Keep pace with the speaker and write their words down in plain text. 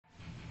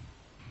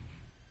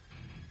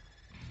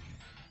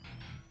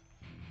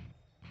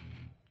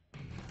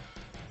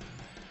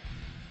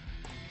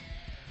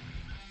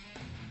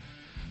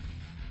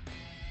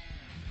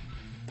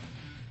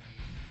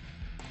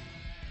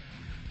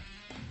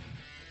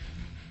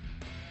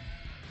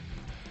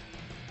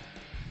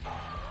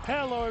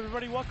Hello,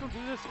 everybody. Welcome to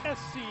this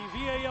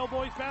SCVAL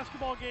boys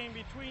basketball game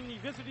between the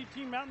visiting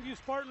team Mountain View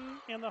Spartan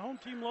and the home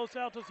team Los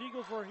Altos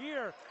Eagles. We're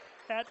here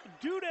at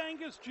Dude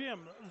Angus Gym,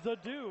 the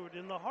Dude,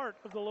 in the heart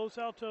of the Los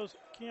Altos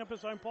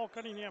campus. I'm Paul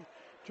Cunningham,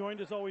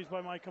 joined as always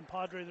by my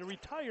compadre, the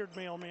retired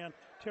mailman,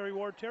 Terry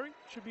Ward. Terry,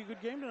 should be a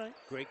good game tonight.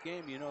 Great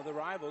game. You know the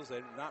rivals.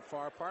 They're not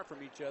far apart from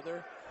each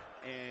other.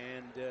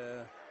 And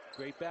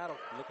great battle.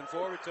 Looking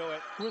forward to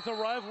it. With a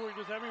rivalry,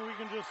 does that mean we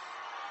can just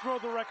throw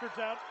the records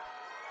out?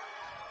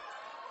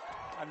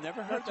 I've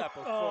never heard that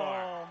before.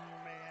 Oh,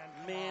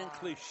 man. Man,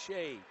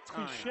 cliche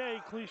time.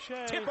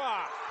 Cliche.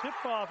 Tip-off.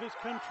 Tip-off is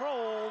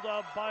controlled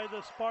by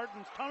the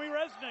Spartans. Tommy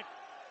Resnick,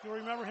 you'll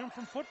remember him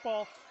from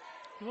football.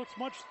 He looks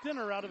much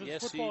thinner out of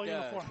his football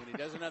uniform. Yes, he does, when he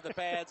doesn't have the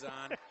pads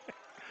on.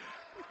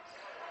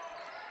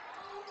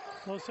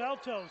 Los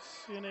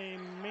Altos in a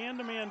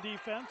man-to-man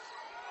defense.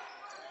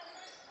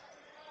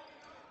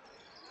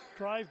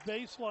 Drive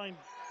baseline.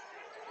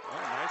 Oh,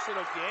 nice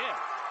little give.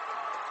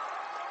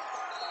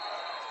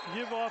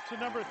 Give off to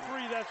number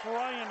 3, that's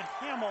Ryan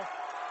Hamill.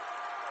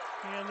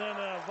 And then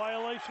a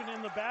violation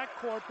in the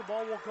backcourt. The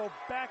ball will go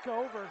back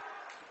over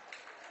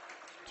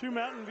to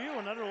Mountain View.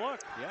 Another look.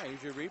 Yeah,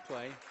 here's your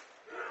replay.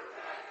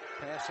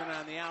 Passing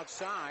on the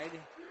outside.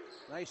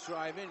 Nice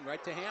drive in,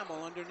 right to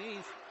Hamill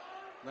underneath.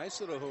 Nice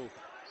little hoop.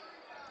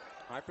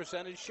 High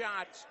percentage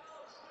shots.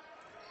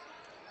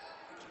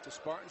 That's what the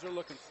Spartans are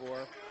looking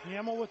for.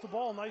 Hamill with the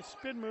ball, nice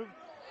spin move.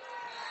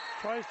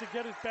 Tries to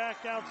get it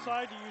back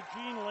outside to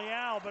Eugene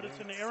Leal, but it's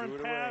an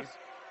errant pass.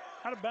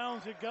 Out of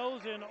bounds it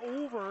goes and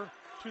over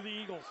to the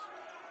Eagles.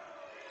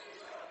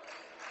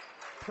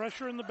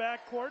 Pressure in the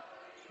backcourt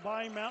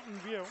by Mountain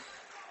View.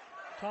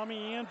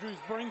 Tommy Andrews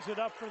brings it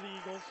up for the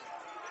Eagles.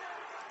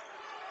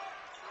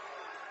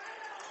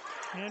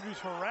 Andrews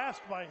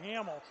harassed by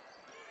Hamill.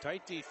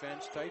 Tight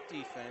defense.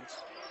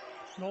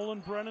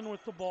 Nolan Brennan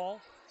with the ball.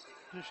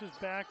 Dishes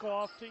back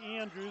off to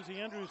Andrews.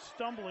 Andrews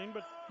stumbling,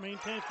 but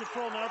maintains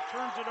control. Now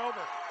turns it over.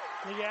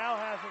 Leal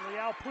has it.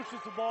 Leal pushes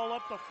the ball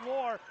up the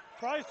floor.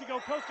 Tries to go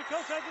coast to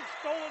coast. Has it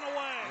stolen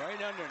away.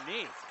 Right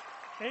underneath.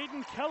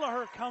 Aiden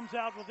Kelleher comes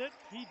out with it.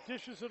 He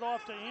dishes it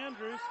off to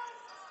Andrews.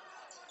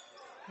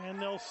 And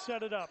they'll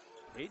set it up.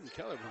 Aiden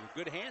Kelleher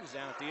with good hands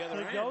down at the other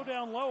end. They go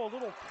down low. A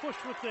little push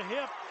with the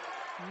hip.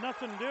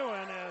 Nothing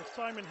doing as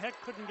Simon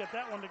Heck couldn't get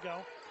that one to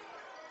go.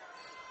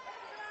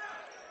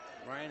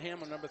 Ryan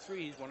Hamill, number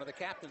 3, he's one of the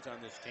captains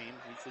on this team.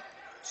 He's a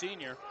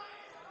senior.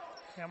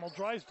 Hamill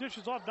drives,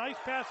 dishes off. Nice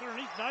pass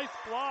underneath. Nice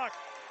block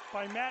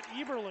by Matt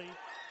Eberly.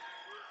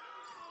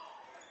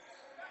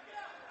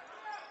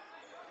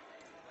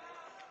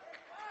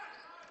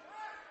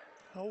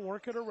 He'll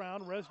work it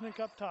around. Resnick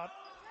up top.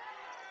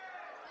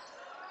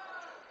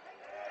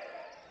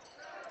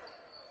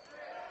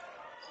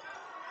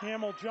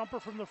 Hamill jumper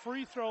from the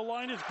free throw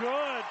line is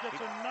good.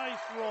 Gets a nice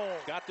roll.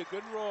 Got the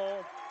good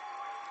roll.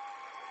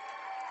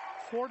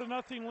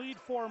 4-0 lead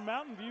for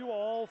Mountain View.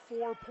 All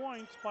 4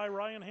 points by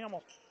Ryan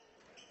Hamill.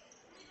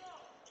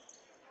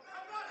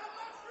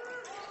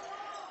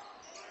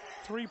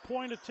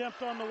 Three-point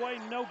attempt on the way.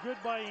 No good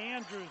by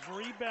Andrews.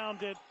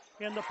 Rebounded.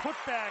 And the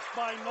putback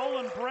by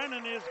Nolan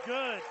Brennan is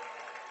good.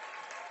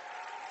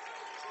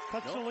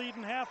 Cuts the lead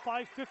in half.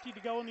 5:50 to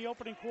go in the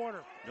opening quarter.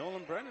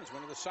 Nolan Brennan's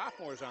one of the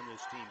sophomores on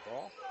this team,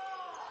 Paul.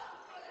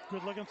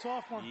 Good-looking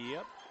sophomore.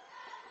 Yep.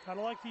 Kind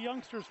of like the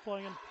youngsters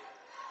playing.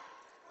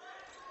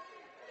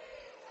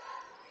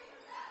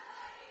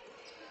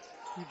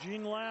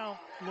 Eugene Lau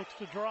looks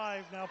to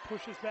drive, now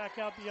pushes back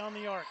out beyond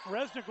the arc.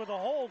 Resnick with a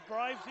hold,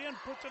 drives in,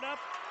 puts it up.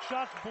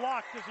 Shots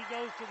blocked as he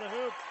goes to the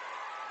hoop.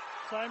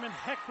 Simon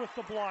Heck with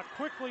the block.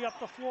 Quickly up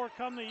the floor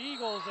come the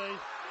Eagles. A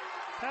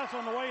pass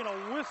on the way and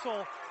a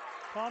whistle.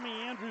 Tommy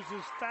Andrews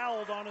is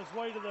fouled on his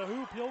way to the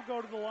hoop. He'll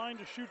go to the line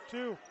to shoot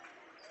 2.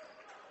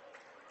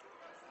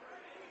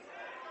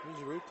 Here's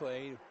a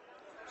replay.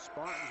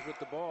 Spartans with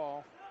the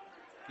ball.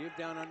 Give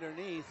down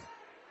underneath.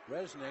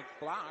 Resnick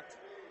blocked.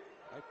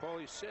 Like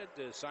Paulie said,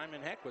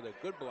 Simon Heck with a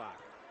good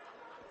block.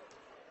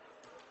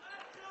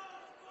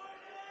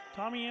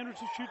 Tommy Andrews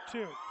to shoot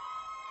 2.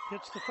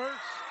 Hits the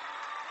first.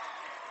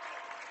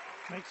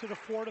 Makes it a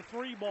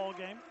 4-3 ball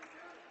game.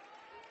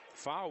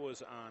 Foul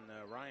was on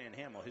Ryan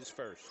Hamill, his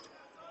first.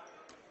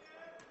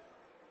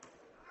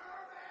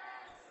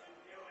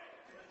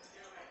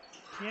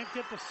 Can't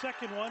get the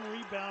second one,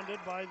 rebounded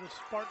by the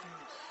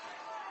Spartans.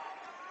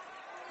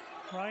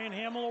 Ryan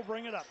Hamill will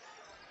bring it up.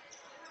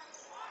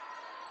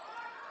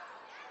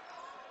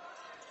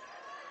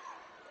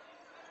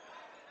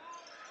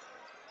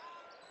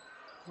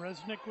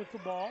 Resnick with the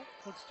ball,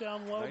 puts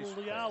down low to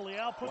Leal.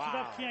 Leal puts it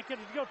up, can't get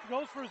it to go.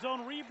 Goes for his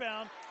own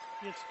rebound.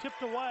 It's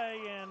tipped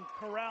away and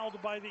corralled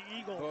by the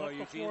Eagles. Boy, up the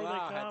Eugene floor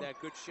Lau they had come. that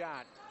good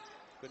shot.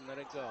 Couldn't let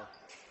it go.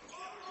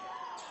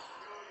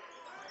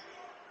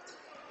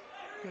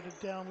 Get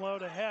it down low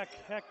to Heck.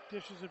 Heck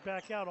dishes it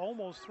back out.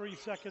 Almost 3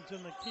 seconds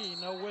in the key.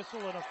 No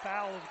whistle and a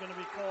foul is going to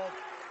be called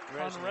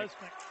on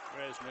Resnick.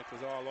 Resnick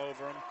was all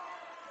over him.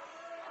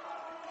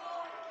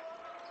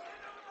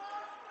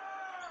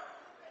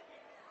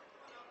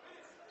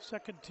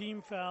 Second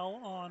team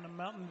foul on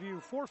Mountain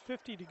View.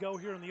 4:50 to go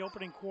here in the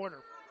opening quarter.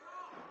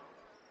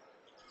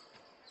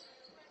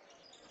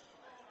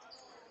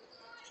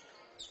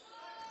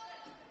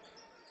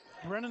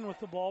 Brennan with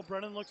the ball.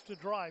 Brennan looks to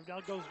drive.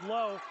 Now goes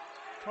low,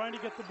 trying to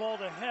get the ball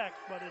to Heck,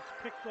 but it's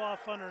picked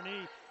off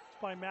underneath.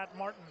 It's by Matt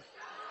Martin.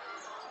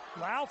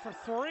 Lau for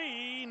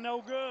three,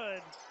 no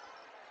good.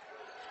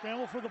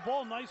 Scramble for the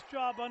ball, nice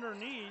job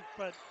underneath,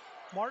 but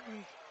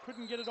Martin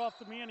couldn't get it off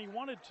the man he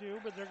wanted to,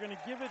 but they're going to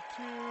give it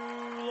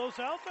to Los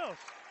Altos.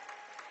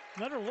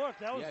 Another look.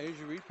 That was. Yeah, here's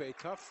your replay.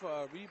 Tough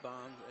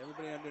rebound.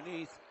 Everybody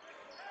underneath.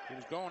 He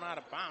was going out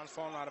of bounds,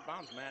 falling out of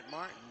bounds. Matt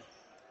Martin.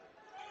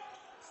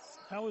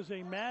 That was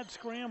a mad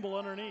scramble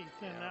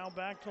underneath, and now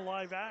back to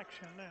live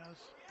action as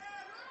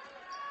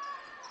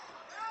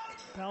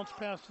bounce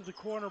pass to the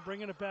corner,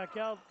 bringing it back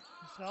out.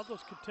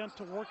 Altos content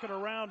to work it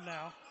around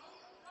now.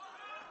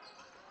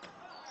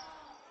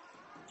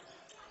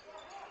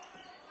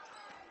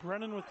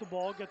 Brennan with the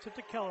ball, gets it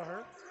to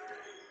Kelleher.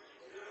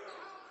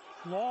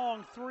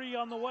 Long three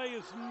on the way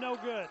is no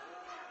good.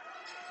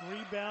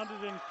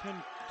 Rebounded and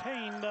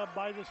contained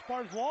by the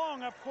Spartans.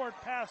 Long up court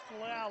pass to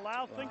Lau.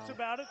 Lau thinks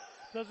about it.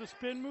 Does a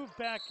spin move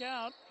back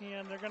out,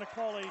 and they're going to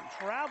call a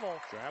travel.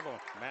 Travel,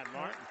 Matt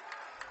Martin.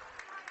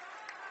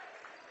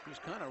 He's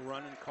kind of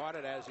running, caught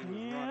it as he was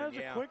running. That's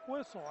a quick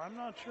whistle. I'm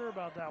not sure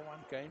about that one.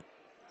 Okay.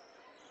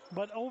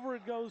 But over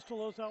it goes to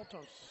Los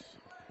Altos.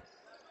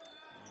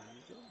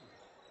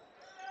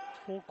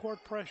 Full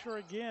court pressure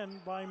again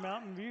by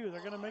Mountain View. They're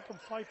going to make them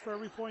fight for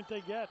every point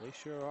they get. They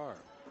sure are.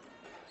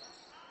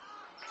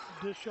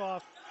 Dish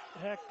off.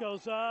 Heck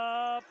goes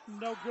up,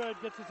 no good,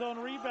 gets his own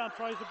rebound,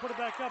 tries to put it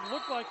back up.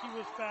 Looked like he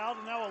was fouled,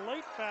 and now a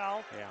late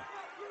foul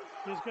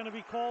is going to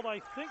be called, I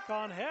think,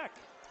 on Heck.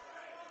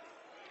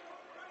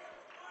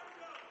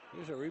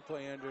 Here's a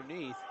replay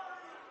underneath.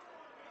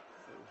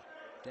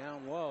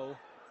 Down low.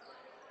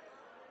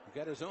 He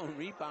got his own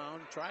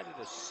rebound, tried it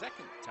a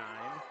second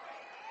time.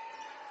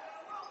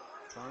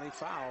 Finally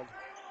fouled.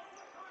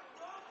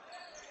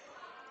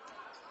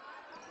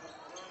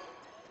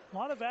 A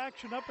lot of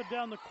action up and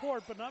down the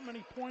court, but not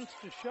many points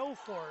to show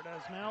for it,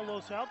 as now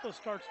Los Altos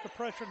starts to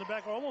pressure in the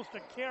back, almost a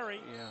carry.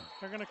 Yeah.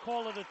 They're going to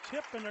call it a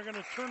tip, and they're going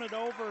to turn it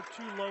over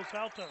to Los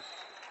Altos.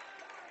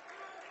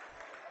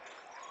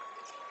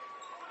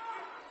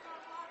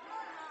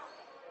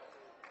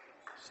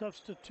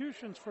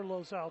 Substitutions for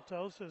Los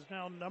Altos is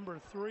now number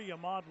 3,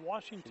 Ahmad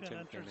Washington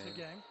enters the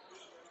game.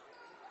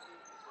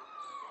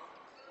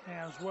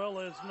 As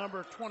well as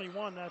number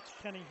 21, that's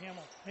Kenny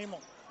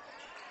Hamel.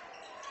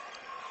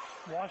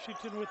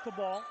 Washington with the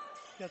ball,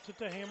 gets it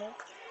to Hamel.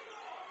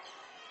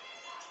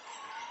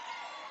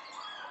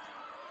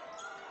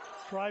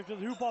 Drive to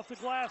the hoop off the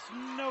glass,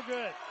 no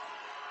good.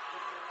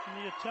 And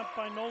the attempt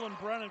by Nolan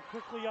Brennan,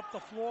 quickly up the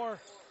floor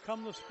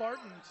come the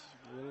Spartans.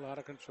 A little out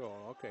of control.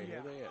 Okay,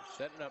 here they are,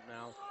 setting up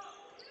now.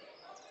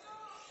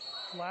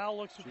 Lau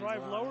looks to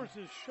drive, lowers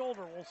his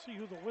shoulder. We'll see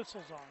who the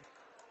whistle's on.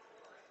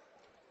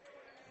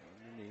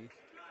 Underneath.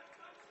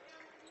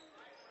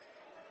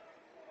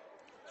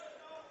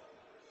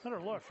 Another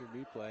look. Should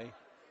replay.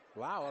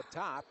 Lau up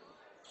top,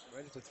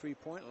 right at the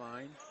three-point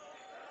line.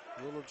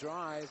 A little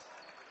drive.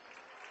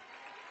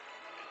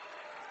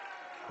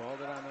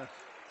 Called it on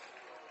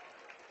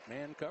the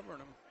man covering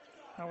him.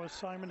 That was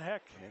Simon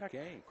Heck. Heck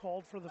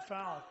called for the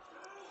foul.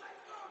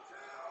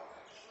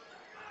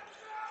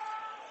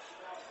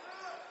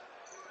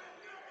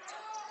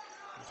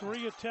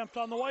 Three attempt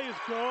on the way is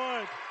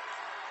good.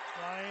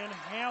 Ryan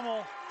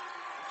Hamel.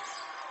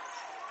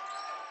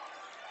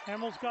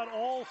 Hamel's got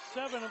all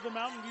 7 of the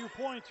Mountain View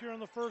points here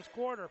in the first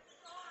quarter.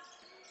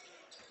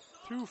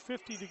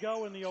 2:50 to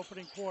go in the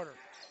opening quarter.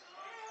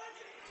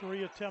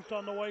 Three attempt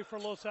on the way for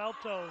Los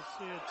Altos.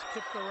 It's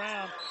tipped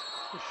around.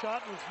 The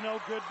shot was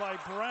no good by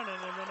Brennan,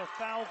 and then a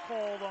foul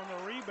called on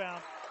the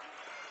rebound.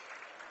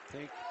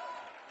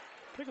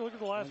 Take a look at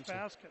the last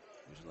basket.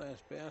 Here's the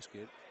last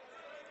basket.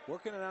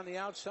 Working it on the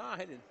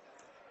outside, and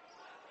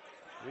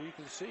there you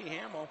can see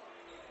Hamel.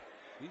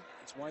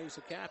 That's why he's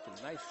the captain.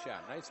 Nice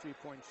shot, nice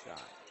three-point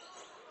shot.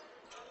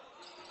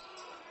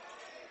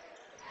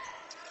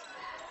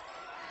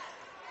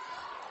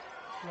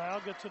 Lau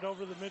gets it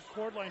over the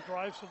midcourt line,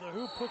 drives to the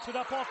hoop, puts it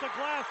up off the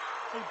glass.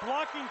 A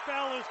blocking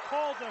foul is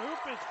called. The hoop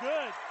is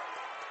good.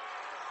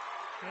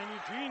 And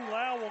Eugene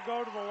Lau will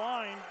go to the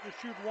line to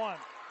shoot one.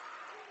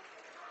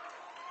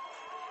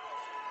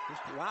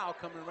 Just Lau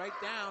coming right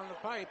down the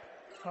pipe.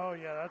 Oh,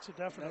 yeah, that's a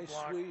definite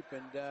block. Nice sweep,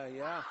 and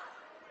yeah,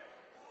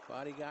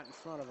 body got in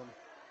front of him.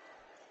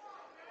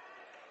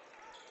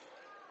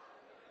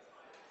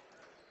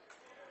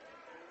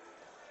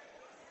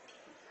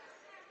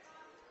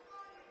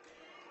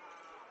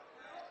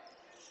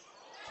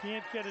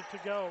 Can't get it to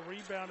go.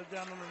 Rebounded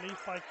down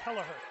underneath by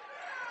Kelleher.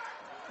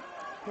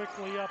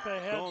 Quickly up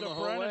ahead to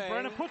Brennan.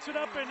 Brennan puts it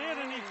up and in,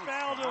 and he's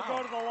fouled. He'll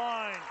go to the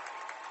line.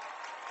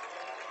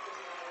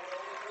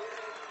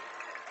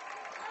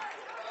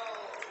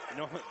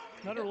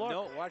 Another look.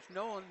 No, watch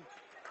Nolan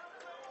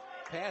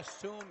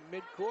pass to him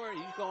midcourt.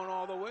 He's going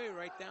all the way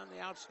right down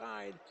the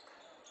outside.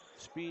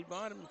 speed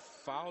bottom,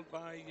 fouled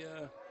by,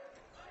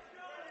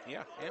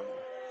 Hamel.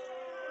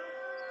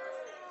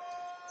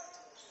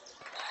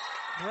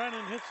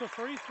 Brennan hits a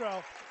free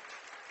throw.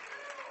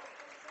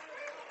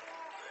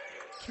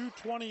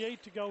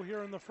 2:28 to go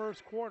here in the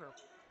first quarter.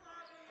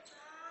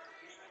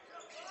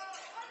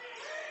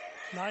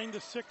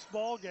 9-6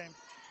 ball game.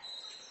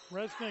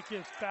 Resnick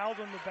is fouled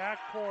in the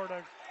backcourt.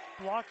 A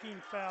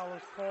blocking foul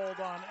is called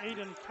on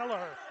Aiden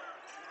Kelleher.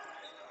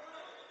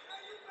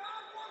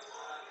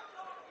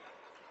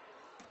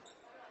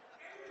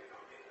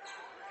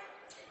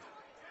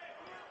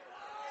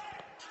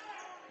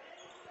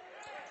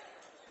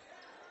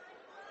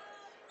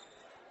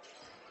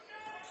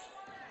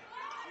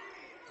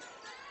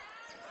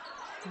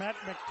 Matt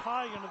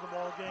McTighe into the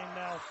ball game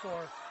now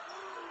for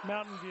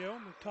Mountain View.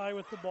 McTighe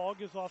with the ball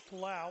gives off to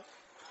Lau.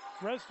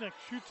 Resnick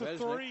shoots a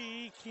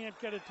three, can't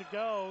get it to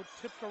go.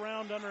 Tipped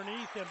around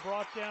underneath and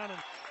brought down and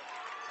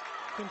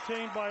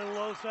contained by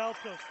Los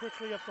Altos.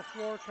 Quickly up the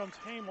floor comes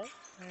Hamel.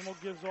 Hamel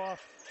gives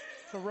off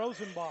to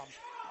Rosenbaum.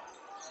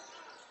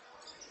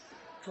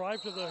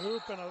 Drive to the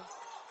hoop and a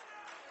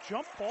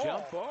jump ball.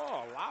 Jump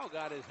ball. Lau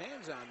got his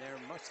hands on there.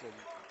 Must have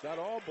got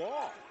all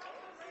ball.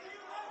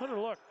 Let her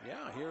look.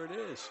 Yeah, here it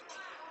is.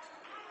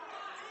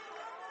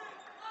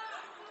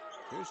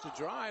 Here's the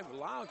drive.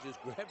 Lau just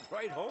grabbed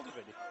right hold of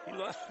it. He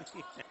left.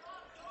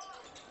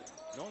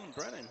 Nolan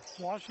Brennan.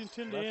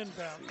 Washington to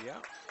inbound. Yeah.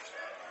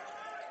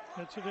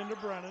 Gets it into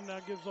Brennan.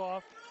 Now gives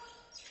off.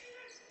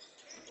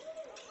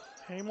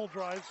 Hamel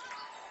drives.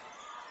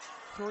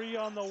 Three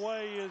on the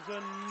way is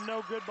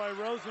no good by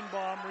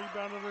Rosenbaum.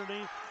 Rebound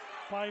underneath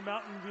by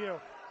Mountain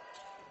View.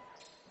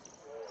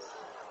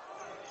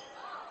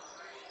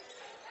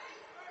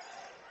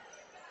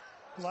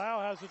 Lau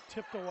has it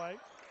tipped away.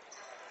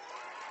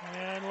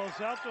 And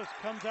Los Altos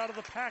comes out of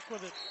the pack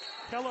with it.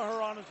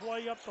 Kelleher on his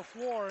way up the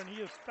floor, and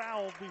he is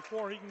fouled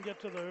before he can get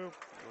to the hoop.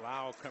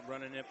 Lau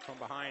running it from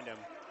behind him.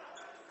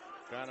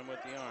 Got him with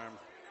the arm.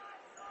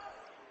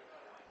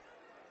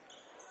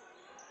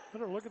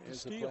 Better look at the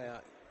steal.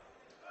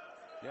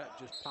 Yeah,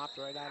 just popped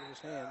right out of his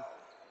hand.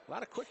 A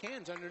lot of quick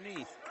hands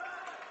underneath.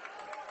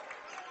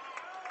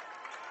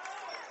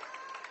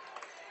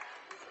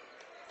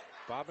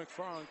 Bob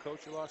McFarland,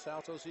 coach of Los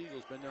Altos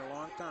Eagles, been there a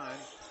long time.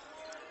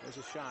 There's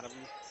a shot of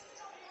him.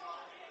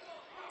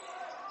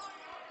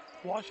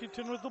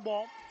 Washington with the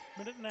ball.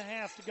 Minute and a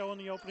half to go in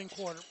the opening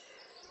quarter.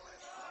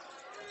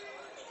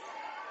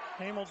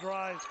 Hamel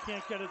drives,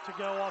 can't get it to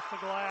go off the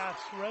glass.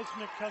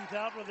 Resnick comes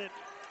out with it,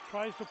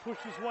 tries to push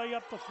his way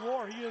up the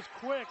floor. He is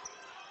quick.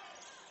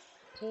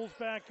 Pulls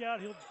back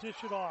out, he'll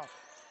dish it off.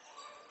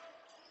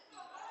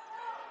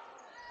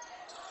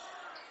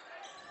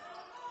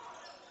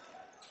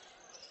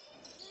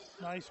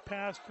 Nice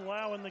pass to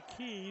Lau in the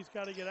key. He's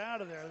got to get out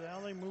of there. Now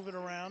they move it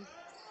around.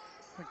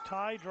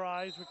 McTighe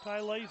drives.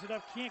 McTighe lays it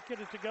up. Can't get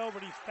it to go,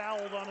 but he's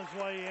fouled on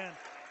his way in.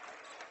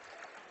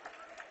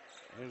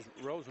 There's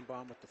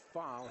Rosenbaum with the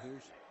foul.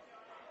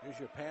 Here's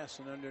your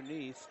passing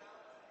underneath.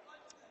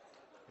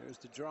 Here's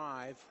the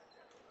drive.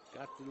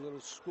 Got the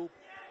little scoop.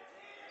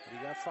 But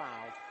he got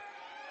fouled.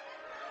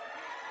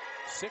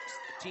 Sixth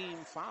team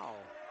foul.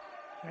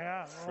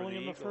 Yeah, only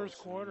in the first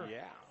quarter.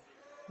 Yeah.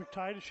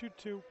 McTighe to shoot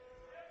two.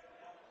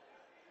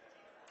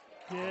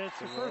 Gets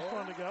the first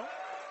one to go.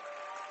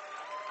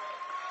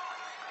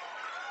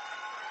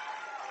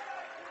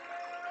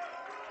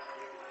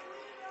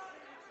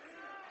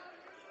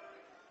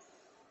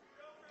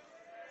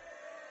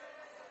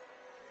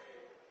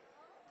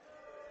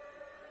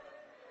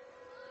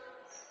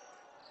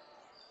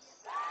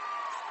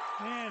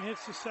 And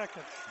hits the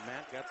second.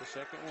 Matt got the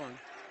second one.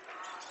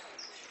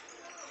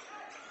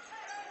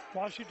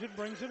 Washington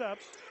brings it up.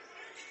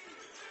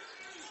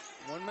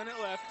 1 minute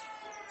left.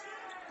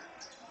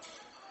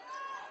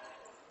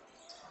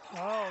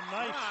 Oh,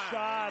 nice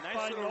shot nice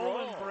by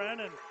Nolan roll.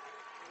 Brennan.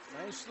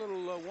 Nice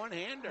little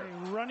one-hander.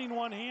 Running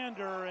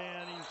one-hander,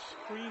 and he's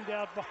screened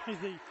out by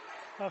the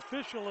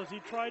official as he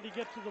tried to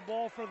get to the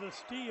ball for the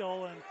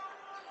steal. And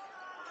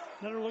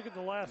another look at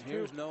the last two.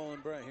 Here's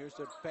Nolan Brennan. Here's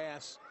the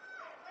pass.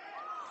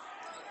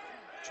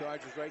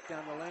 Charges right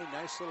down the lane.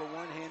 Nice little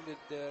one-handed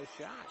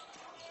shot.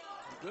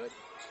 Good.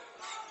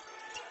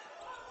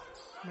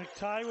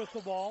 McTighe with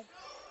the ball.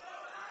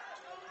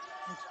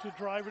 Looks to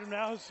drive it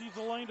now. Sees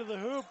the lane to the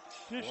hoop.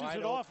 Dishes Wide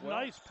it off. open.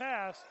 Nice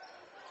pass.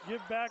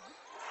 Give back.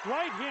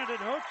 Right-handed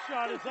hook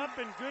shot is up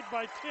and good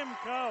by Tim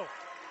Coe.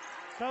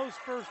 Those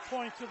first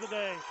points of the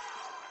day.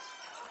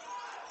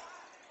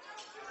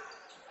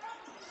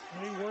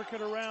 They work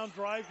it around.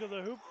 Drive to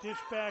the hoop. Dish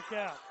back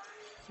out.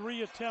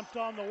 Three attempt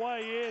on the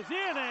way is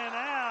in and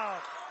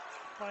out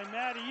by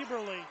Matt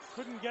Eberle.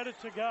 Couldn't get it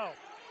to go.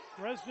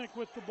 Resnick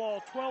with the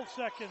ball. 12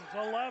 seconds.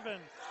 11.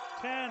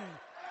 10.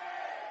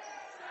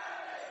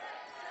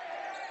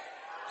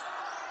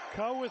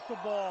 Coe with the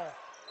ball.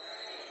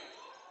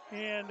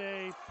 And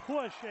a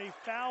push, a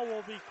foul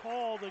will be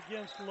called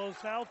against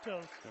Los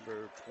Altos.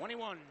 Number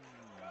 21,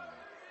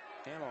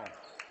 Hamel.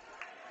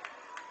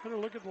 Better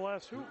look at the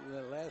last hoop.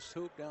 The last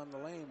hoop down the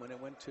lane when it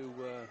went to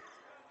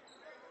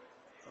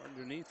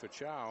underneath for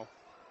Chow.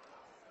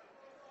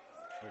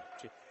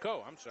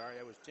 Coe, I'm sorry,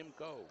 that was Tim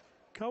Coe.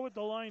 Coe at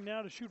the line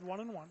now to shoot 1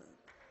 and 1.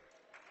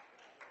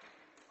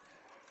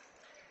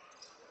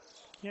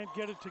 Can't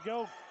get it to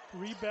go.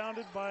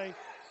 Rebounded by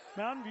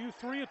Mountain View.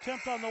 3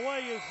 attempt on the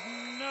way is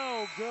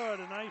no good.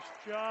 A nice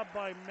job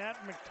by Matt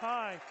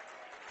McTighe.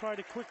 Try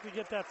to quickly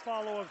get that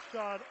follow-up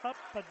shot up,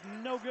 but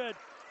no good.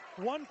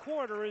 1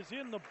 quarter is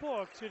in the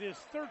books. It is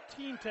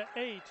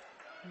 13-8,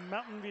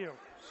 Mountain View.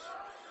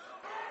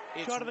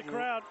 Shot of the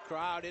crowd.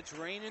 It's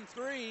raining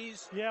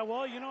threes. Yeah,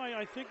 well, you know,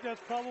 I think that's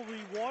probably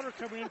water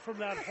coming in from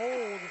that hole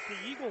that the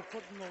Eagle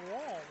put in the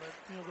wall. That,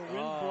 you know,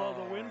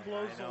 the wind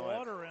blows the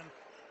water in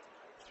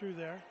through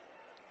there.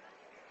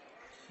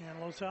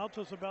 And Los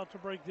Altos about to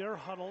break their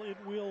huddle. It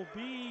will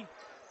be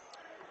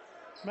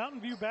Mountain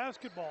View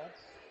basketball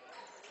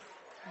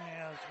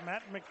as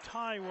Matt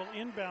McTighe will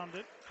inbound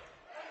it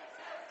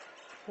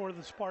for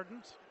the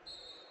Spartans.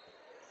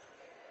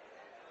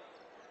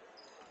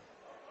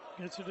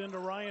 Gets it into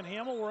Ryan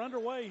Hamill. We're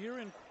underway here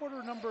in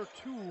quarter number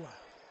 2.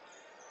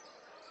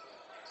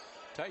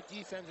 Tight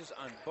defenses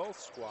on both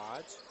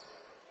squads.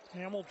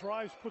 Hamill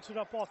drives, puts it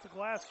up off the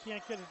glass,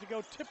 can't get it to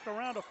go. Tipped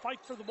around to fight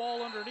for the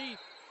ball underneath.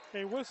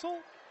 A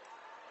whistle.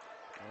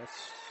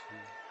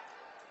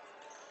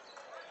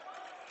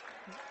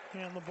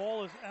 And the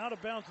ball is out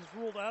of bounds. It's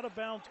ruled out of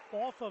bounds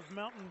off of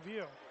Mountain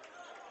View.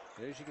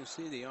 As you can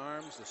see, the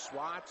arms, the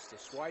swats, the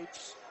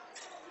swipes,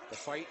 the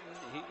fighting.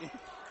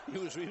 He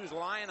was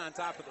lying on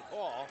top of the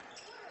ball.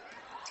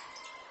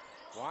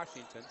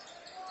 Washington.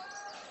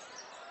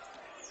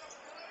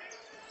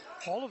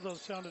 All of those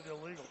sounded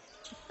illegal.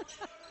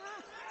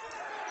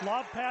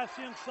 Lob pass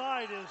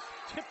inside is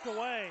tipped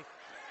away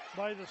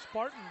by the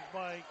Spartans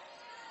by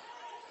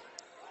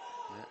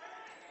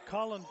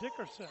Colin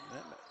Dickerson.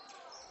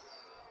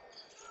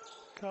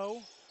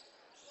 Coe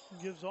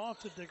gives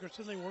off to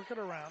Dickerson. They work it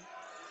around.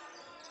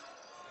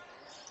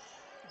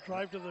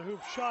 Drive to the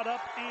hoop, shot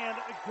up and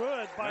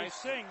good by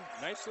Singh.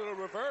 Nice little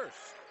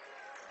reverse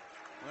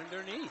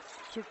underneath.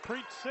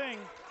 Sukhpreet Singh,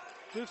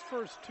 his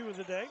first 2 of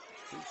the day.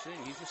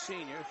 Singh, he's a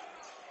senior,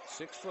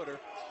 6-footer.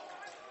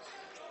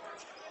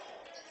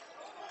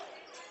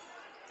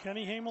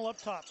 Kenny Hamill up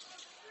top.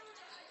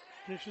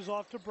 Dishes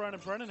off to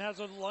Brennan. Brennan has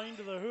a line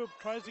to the hoop,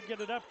 tries to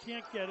get it up,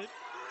 can't get it.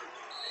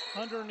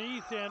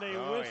 Underneath and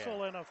a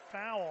whistle and a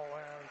foul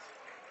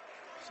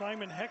as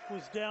Simon Heck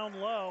was down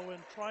low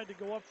and tried to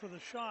go up for the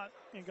shot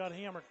and got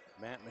hammered.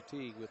 Matt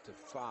McTighe with the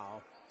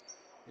foul.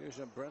 Here's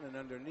a Brennan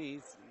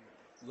underneath.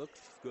 Looked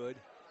good.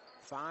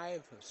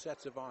 5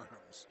 sets of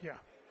arms. Yeah.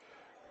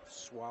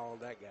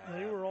 Swallowed that guy.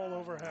 They were all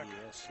over Heck.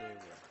 Yes, they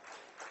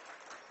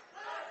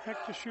were.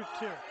 Heck to shoot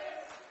 2.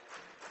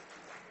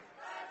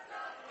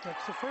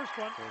 That's the first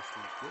one. First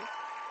one's good.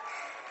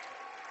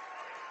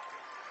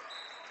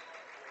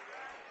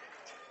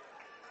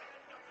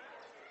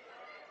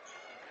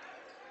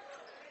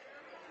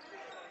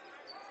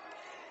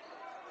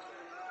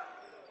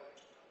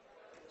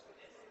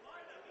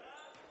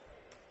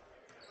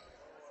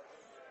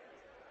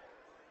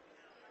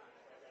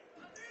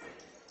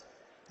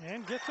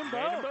 And gets them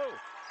both.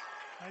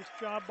 Nice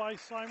job by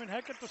Simon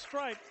Heck at the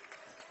stripe.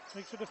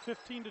 Makes it a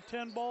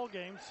 15-10 ball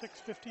game.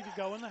 6:50 to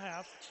go in the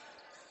half.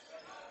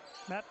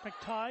 Matt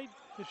McTighe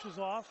dishes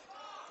off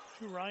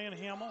to Ryan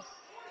Hamill.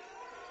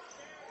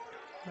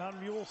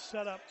 Mountain View will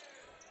set up.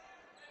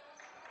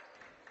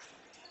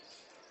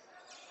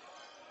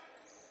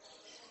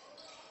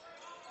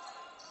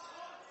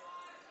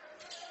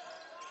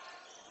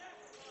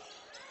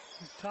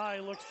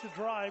 McTighe looks to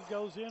drive,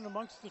 goes in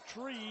amongst the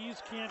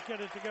trees, can't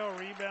get it to go.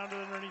 Rebounded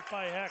underneath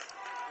by Heck.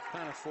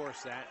 Kind of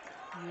forced that.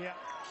 Yeah.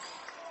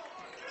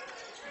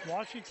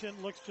 Washington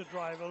looks to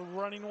drive. A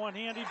running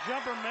one-handed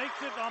jumper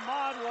makes it.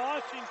 Ahmad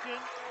Washington,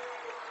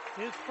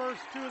 his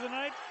first 2 of the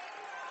night.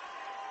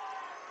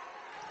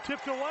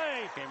 Tipped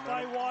away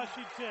by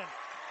Washington.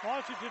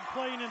 Washington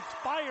playing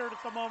inspired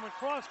at the moment.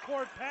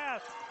 Cross-court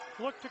pass.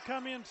 Look to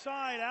come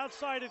inside.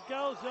 Outside it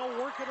goes. They'll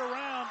work it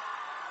around.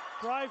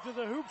 Drive to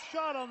the hoop.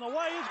 Shot on the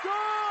way is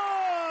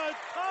good!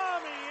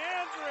 Tommy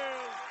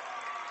Andrews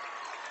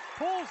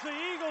pulls the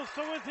Eagles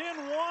to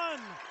within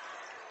 1.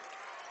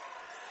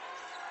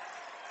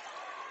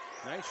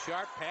 Nice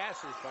sharp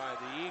passes by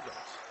the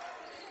Eagles.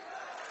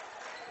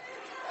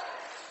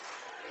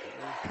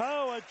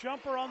 Coe, a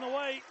jumper on the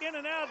way, in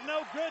and out,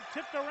 no good,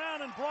 tipped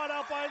around and brought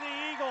out by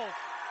the Eagles.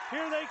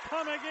 Here they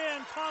come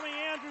again. Tommy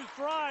Andrews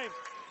drives,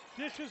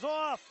 dishes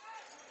off.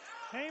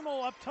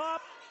 Hamill up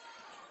top.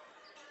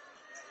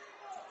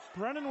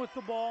 Brennan with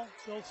the ball.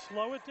 They'll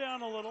slow it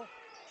down a little.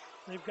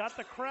 They've got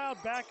the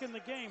crowd back in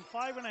the game.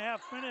 5.5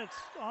 minutes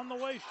on the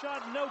way.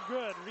 Shot no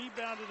good.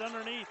 Rebounded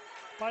underneath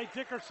by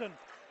Dickerson.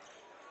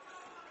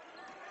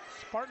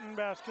 Spartan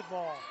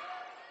basketball.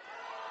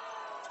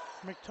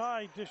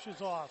 McTighe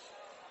dishes off.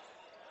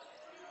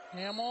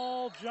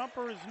 Hamill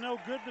jumper is no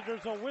good, but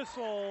there's a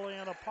whistle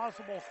and a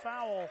possible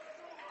foul.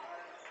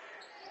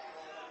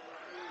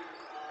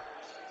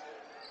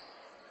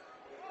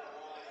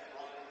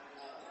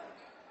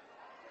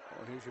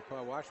 Oh, here's your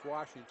play. Watch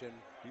Washington.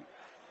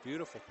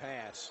 Beautiful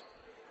pass.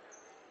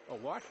 Oh,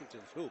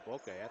 Washington's hoop.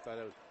 Okay, I thought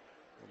it was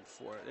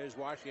From 4. There's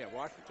Washington. Yeah,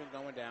 Washington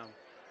going down.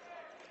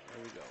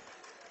 There we go.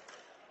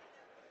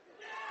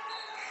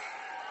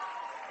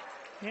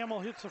 Hamill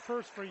hits the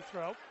first free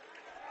throw.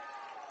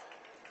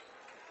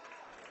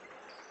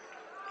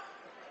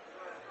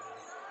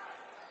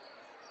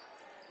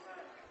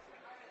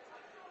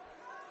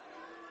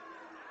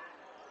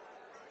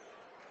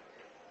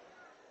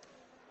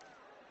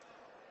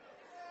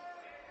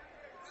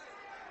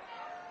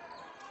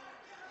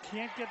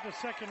 Can't get the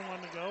second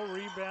one to go.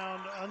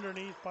 Rebound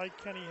underneath by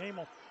Kenny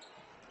Hamill.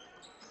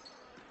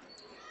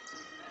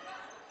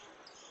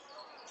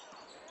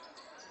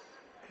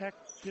 Heck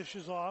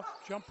dishes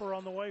off. Jumper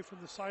on the way from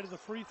the side of the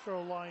free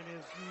throw line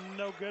is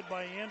no good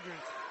by Andrews.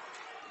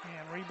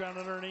 And rebound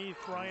underneath.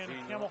 Ryan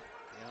Hamill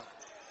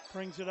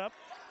brings it up.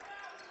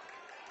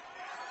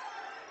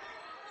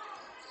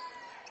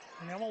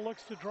 Hamill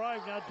looks to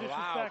drive. Now dishes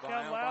back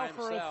out. Lau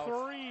for a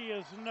three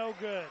is no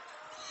good.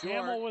 Short.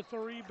 Hamill with the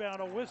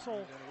rebound. A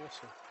whistle.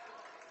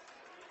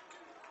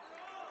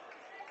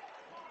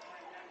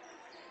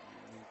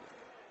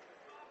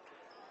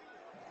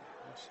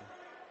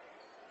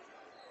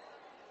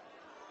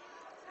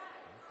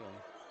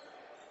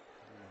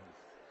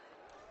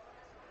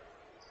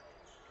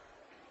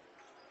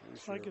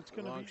 Looks like it's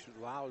going to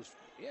be. Lau's,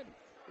 yeah, it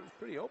was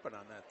pretty open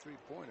on that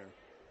three-pointer.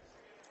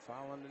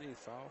 Foul underneath,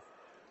 foul.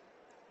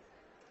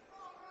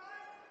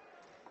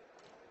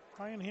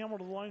 Ryan Hamill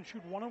to the line,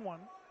 shoot 1-1.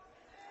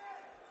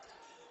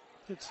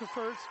 Hits the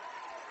first.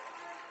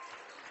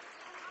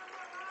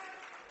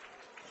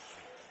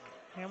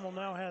 Hamill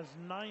now has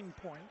 9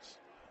 points.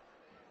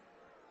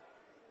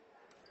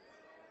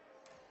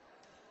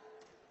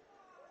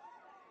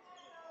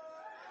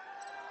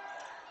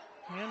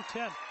 And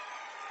 10.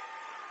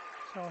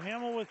 So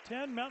Hamill with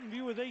 10, Mountain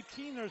View with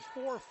 18. There's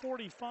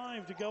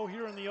 4:45 to go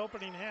here in the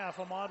opening half.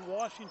 Ahmad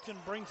Washington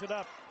brings it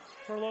up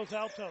for Los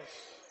Altos.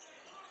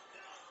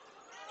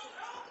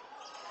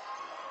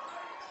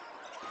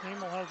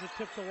 Hamill has it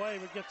tipped away,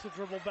 but gets the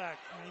dribble back.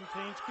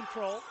 Maintains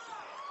control.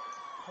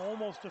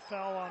 Almost a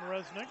foul on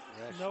Resnick.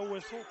 Yes. No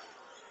whistle.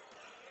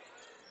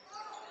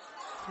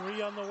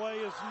 Three on the way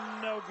is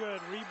no good.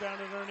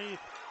 Rebounded underneath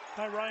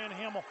by Ryan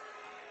Hamill.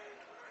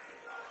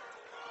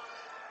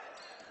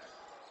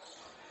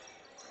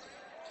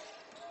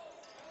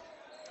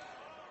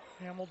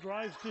 Hamill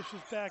drives, dishes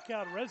back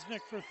out.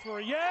 Resnick for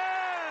three.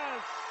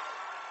 Yes!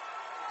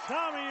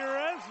 Tommy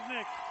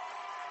Resnick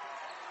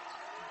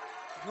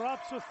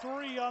drops a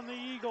three on the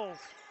Eagles.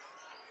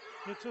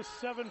 It's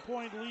a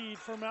 7-point lead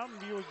for Mountain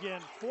View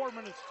again. 4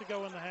 minutes to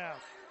go in the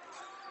half.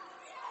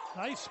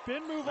 Nice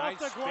spin move off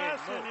the glass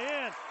and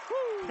in.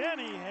 Woo!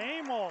 Kenny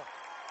Hamill.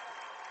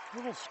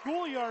 Little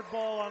schoolyard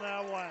ball on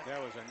that one.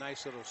 That was a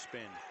nice little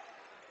spin.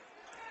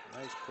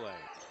 Nice play.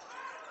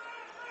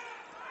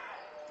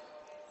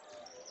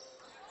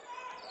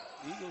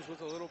 Eagles with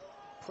a little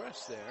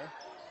press there.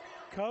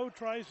 Coe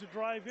tries to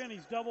drive in.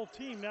 He's double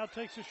teamed. Now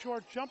takes a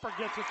short jumper,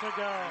 gets it to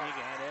go. And he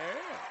got it.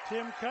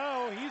 Tim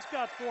Coe, he's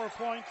got 4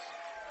 points.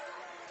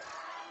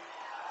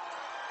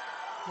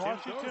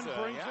 Washington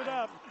brings it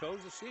up.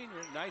 Coe's a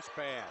senior. Nice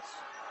pass.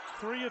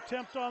 3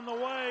 attempt on the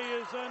way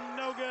is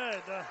no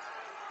good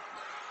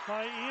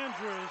by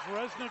Andrews.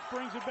 Resnick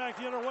brings it back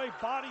the other way.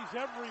 Bodies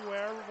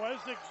everywhere.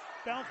 Resnick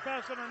bounce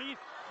pass underneath.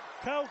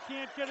 Coe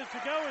can't get it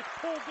to go. It's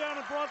pulled down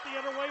and brought the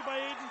other way by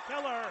Aiden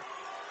Kelleher.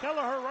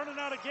 Kelleher running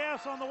out of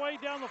gas on the way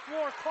down the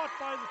floor. Caught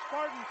by the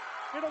Spartans.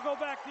 It'll go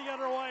back the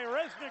other way.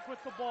 Resnick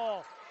with the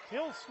ball.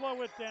 He'll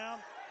slow it down.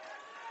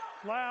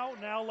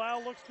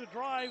 Lau looks to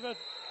drive. It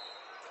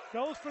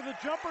goes for the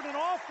jumper, and an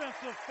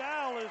offensive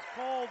foul is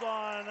called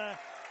on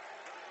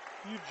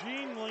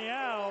Eugene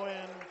Liao,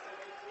 and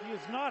he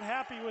is not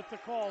happy with the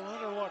call.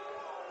 Another look.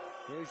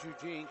 Here's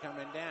Eugene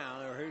coming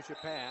down, or here's your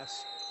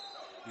pass.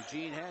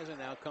 Eugene has it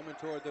now, coming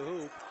toward the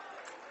hoop.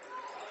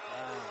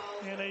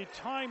 And a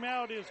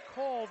timeout is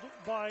called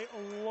by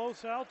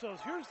Los Altos.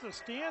 Here's the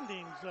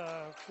standings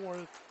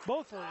for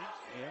both leagues.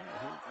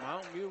 Yeah,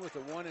 Mountain View with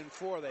a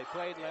 1-4. They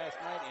played last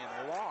night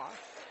and lost.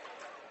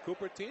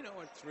 Cupertino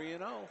at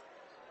 3-0.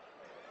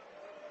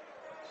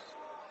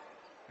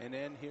 And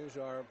then here's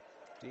our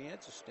De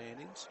Anza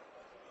standings.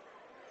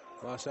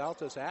 Los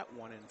Altos at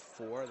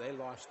 1-4. They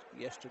lost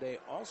yesterday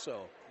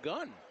also.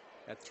 Gunn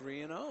at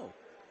 3-0.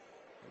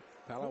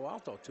 Palo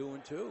Alto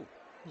 2-2.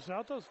 Los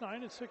Altos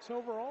 9-6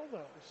 overall,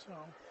 though. So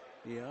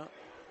yeah,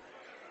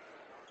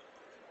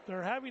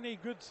 they're having a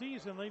good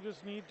season. They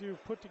just need to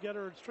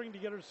string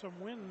together some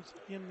wins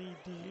in the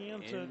De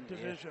Anza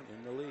division.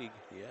 In the league,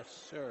 yes,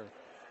 sir.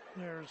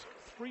 There's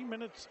 3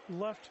 minutes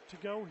left to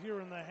go here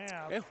in the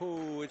half.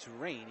 Oh, it's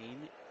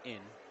raining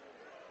in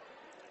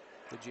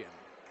the gym.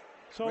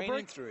 So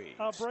raining threes.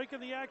 Break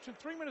in the action.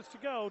 3 minutes to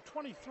go.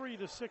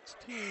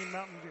 23-16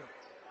 Mountain View.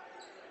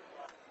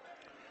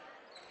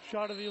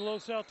 Shot of the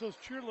Los Altos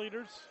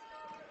cheerleaders.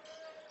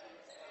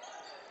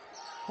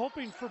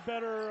 Hoping for a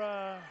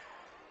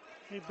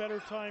better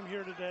time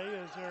here today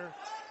as their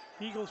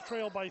Eagles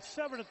trail by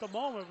 7 at the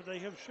moment, but they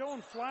have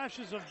shown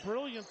flashes of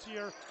brilliance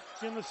here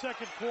in the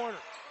second quarter.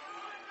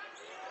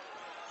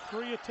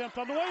 3 attempt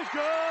on the way is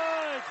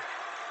good.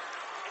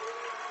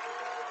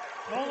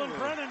 Nolan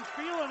Brennan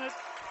feeling it.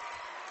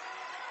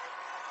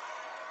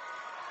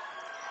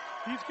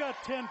 He's got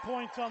 10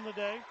 points on the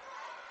day.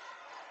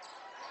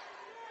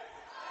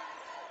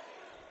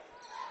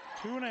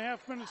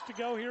 2.5 minutes to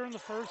go here in the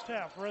first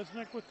half.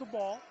 Resnick with the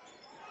ball.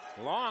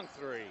 Long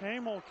three.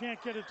 Hamel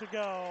can't get it to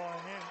go.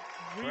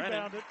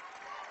 Rebounded.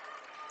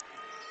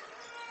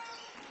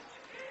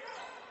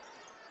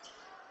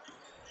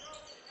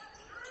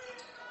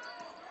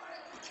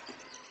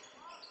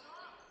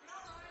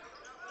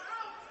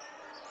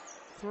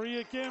 Three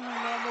again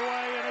on the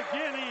way, and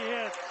again he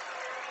hits.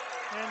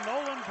 And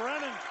Nolan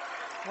Brennan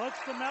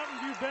lets the Mountain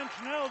View bench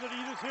know that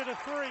he just hit a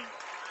three.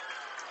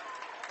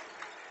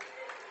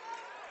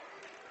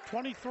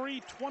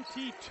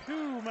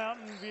 23-22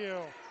 Mountain View.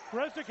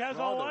 Resnick has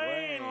a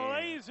lane,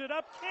 lays it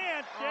up,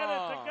 can't get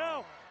it to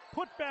go.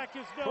 Putback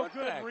is no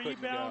good.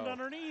 Rebound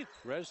underneath.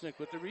 Resnick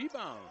with the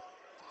rebound.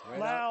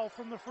 Lau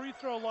from the free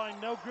throw line,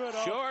 no good.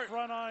 Short.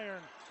 Front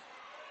iron.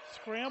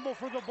 Scramble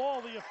for the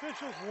ball. The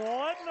officials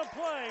letting the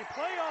play.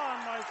 Play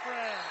on, my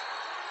friend.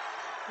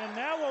 And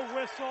now a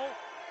whistle.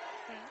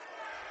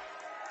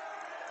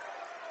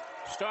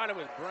 Started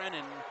with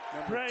Brennan,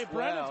 number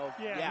 12.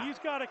 Yeah, he's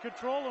got to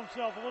control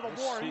himself a little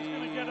more. He's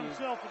going to get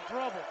himself in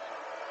trouble.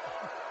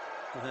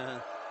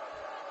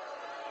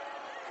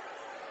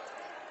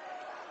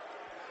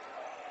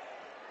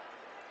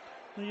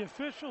 The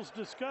officials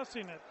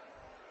discussing it.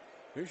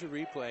 Here's your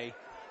replay.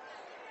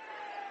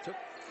 You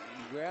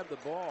grabbed the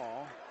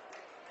ball.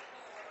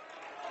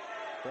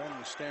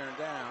 Brennan staring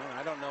down.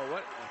 I don't know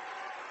what.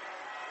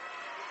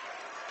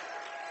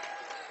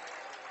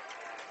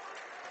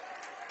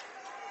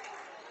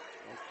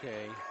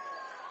 Okay.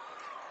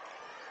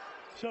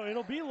 So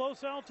it'll be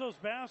Los Altos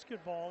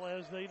basketball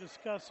as they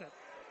discuss it.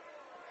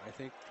 I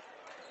think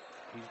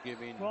he's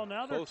giving well,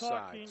 now they're both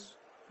talking. sides.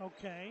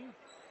 Okay.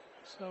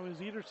 So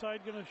is either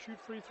side going to shoot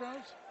free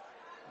throws?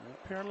 Nope.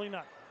 Apparently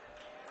not.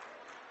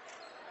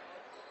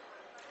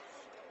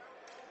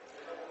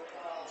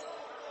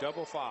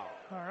 Double foul.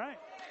 All right.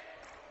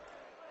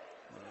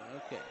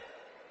 Okay.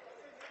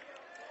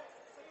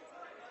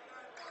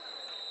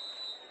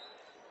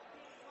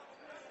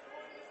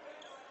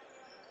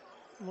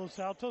 Los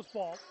Altos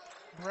ball.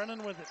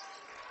 Brennan with it.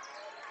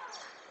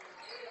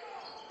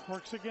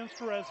 Works against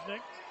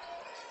Resnick.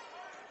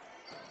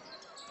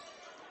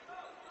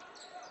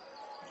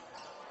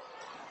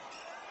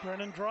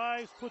 Brennan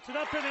drives, puts it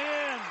up and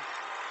in.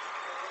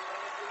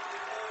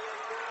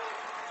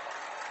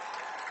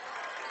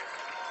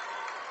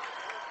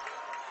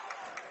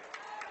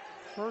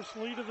 First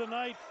lead of the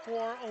night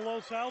for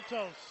Los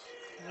Altos.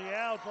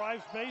 Liao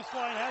drives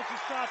baseline, has the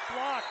shot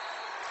blocked.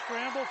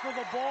 Scramble for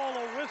the ball,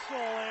 a whistle,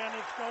 and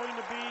it's going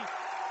to be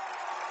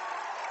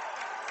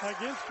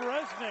against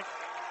Resnick.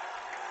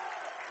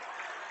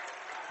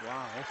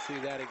 Wow, let's see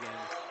that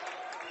again.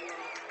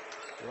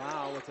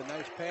 Wow, with a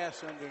nice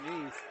pass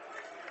underneath.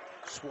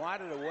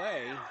 Swatted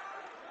away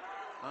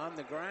on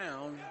the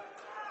ground.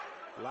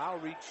 Lau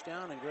reached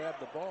down and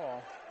grabbed the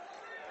ball.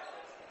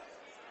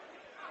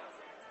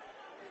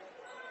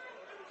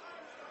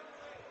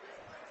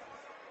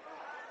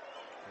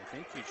 I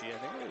think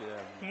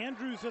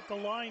Andrews at the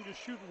line to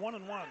shoot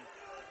 1-1.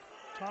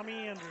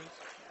 Tommy Andrews.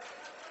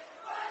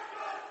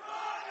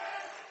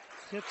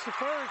 Hits the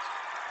first.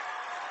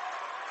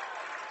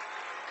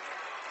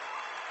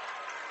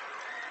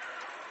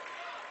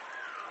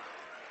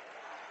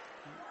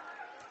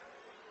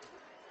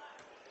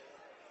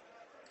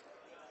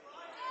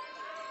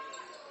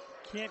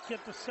 Can't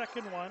get the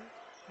second one,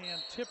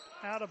 and tipped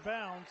out of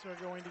bounds. They're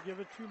going to give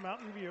it to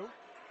Mountain View,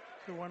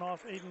 who went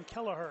off Aiden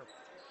Kelleher.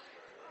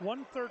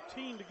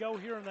 1:13 to go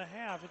here in the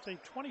half. It's a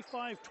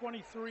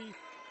 25-23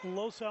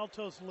 Los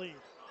Altos lead.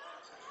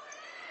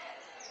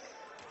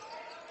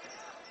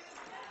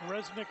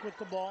 Resnick with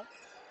the ball.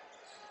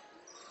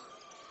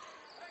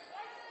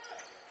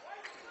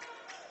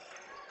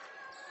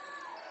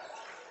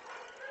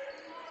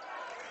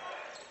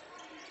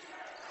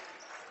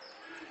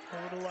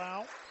 Over to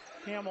Lau.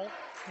 Hamel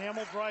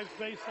drives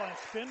baseline.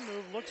 Spin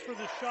move. Looks for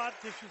the shot.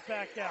 Dishes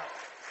back out.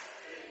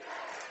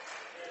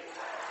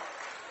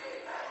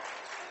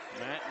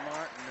 Matt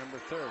Martin, number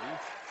 30.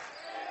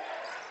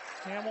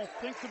 Hamel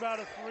thinks about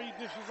a three.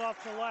 Dishes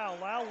off to Lau.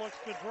 Lau looks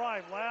to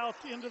drive. Lau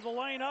into the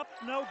lane. Up.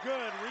 No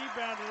good.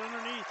 Rebounded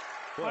underneath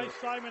by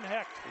Simon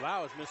Hecht.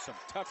 Lau has missed some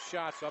tough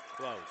shots up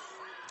close.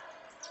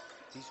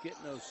 He's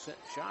getting those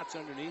shots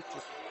underneath.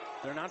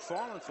 They're not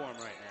falling for him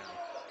right now.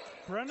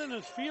 Brennan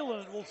is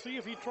feeling it. We'll see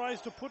if he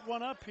tries to put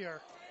one up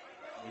here.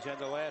 He's had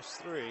the last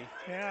three.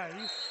 Yeah,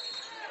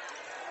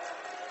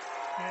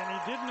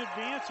 and he didn't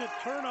advance it.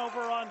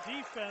 Turnover on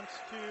defense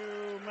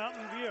to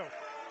Mountain View.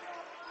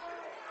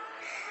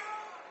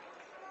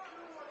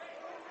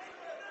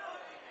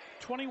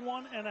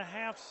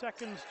 .21.5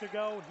 seconds to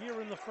go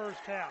here in the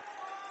first half.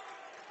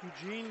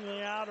 Eugene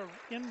Liao to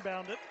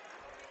inbound it.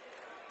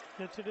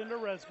 Gets it into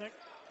Resnick.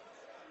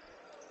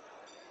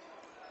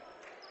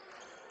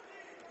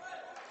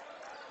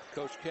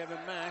 Coach Kevin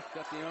Mack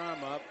got the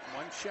arm up.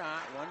 One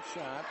shot.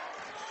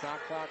 Shot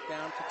clock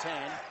down to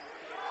 10.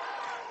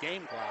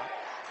 Game clock.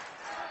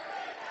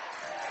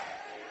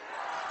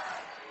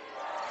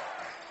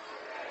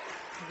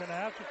 going to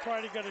have to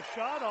try to get a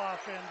shot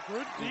off, and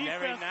good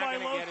defense by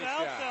gonna Los get a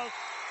Altos.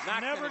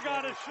 shot. Never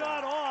got a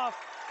shot off.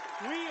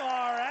 We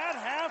are at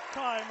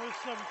halftime with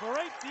some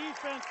great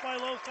defense by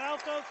Los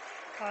Altos.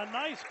 A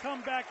nice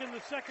comeback in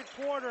the second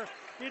quarter.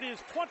 It is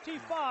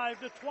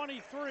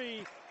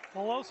 25-23,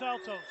 Los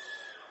Altos.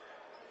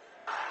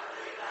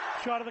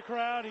 Shot of the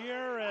crowd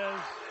here as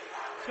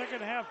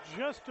second half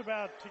just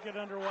about to get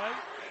underway.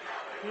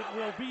 It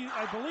will be,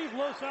 I believe,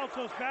 Los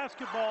Altos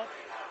basketball.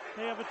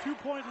 They have a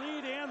 2-point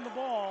lead and the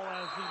ball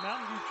as the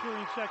Mountain View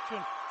cheering section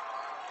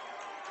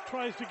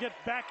tries to get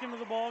back into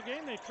the ball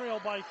game. They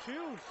trail by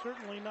 2.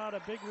 Certainly not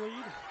a big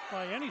lead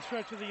by any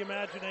stretch of the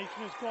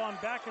imagination. It's gone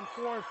back and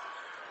forth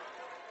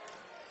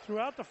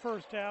throughout the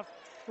first half.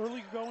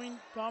 Early going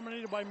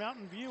dominated by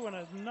Mountain View, and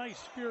a nice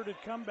spirited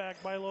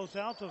comeback by Los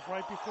Altos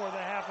right before the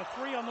half. A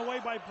 3 on the way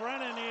by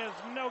Brennan is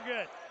no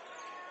good.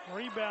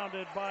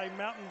 Rebounded by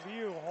Mountain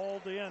View,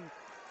 hauled in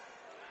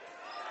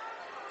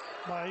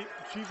by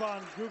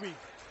Jivan Gubi.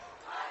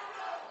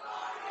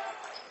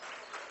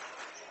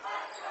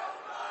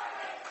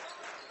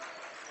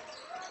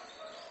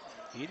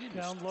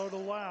 Down low to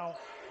Lau.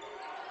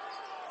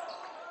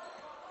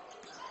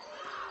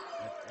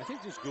 I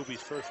think this is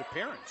Gooby's first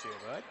appearance here,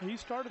 bud. He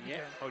started the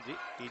game. Oh,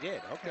 he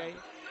did? Okay.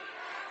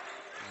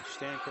 I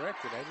stand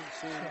corrected. I didn't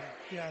see him.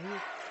 Yeah, he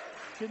was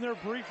in there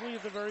briefly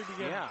at the very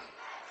beginning. Yeah.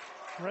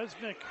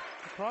 Resnick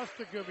across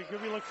to Gubi.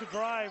 Gubi looks to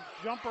drive.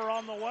 Jumper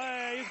on the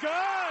way. He's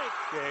good!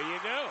 There you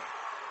go.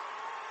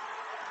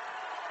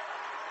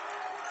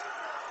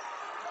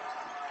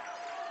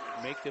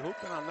 Make the hoop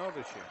and I'll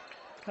notice you.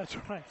 That's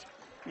right.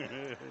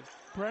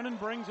 Brennan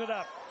brings it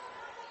up.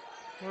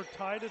 We're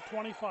tied at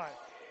 25.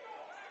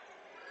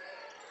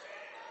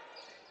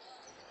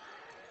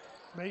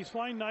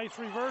 Baseline, nice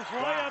reverse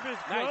layup is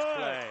good. Nice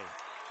play.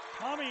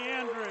 Tommy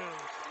Andrews.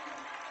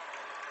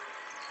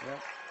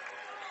 Yep.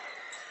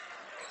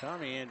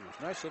 Tommy Andrews,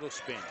 nice little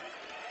spin.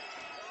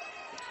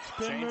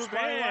 Spin move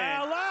by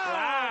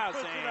Lau.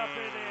 Puts it up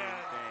and in.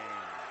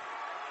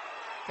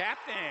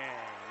 Captain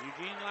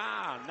Eugene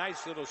Lau,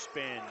 nice little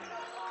spin.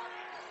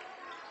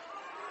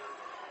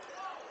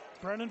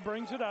 Brennan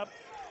brings it up.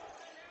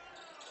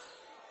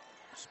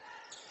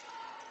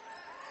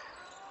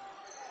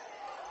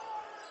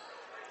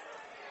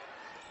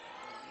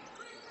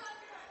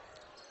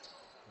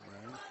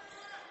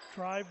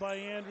 Drive by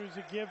Andrews,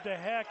 a give to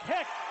Heck.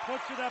 Heck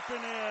puts it up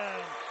and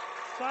in.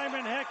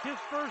 Simon Heck, his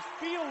first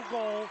field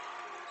goal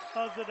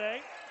of the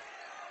day.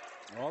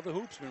 All the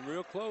hoops been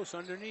real close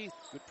underneath.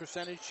 Good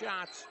percentage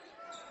shots.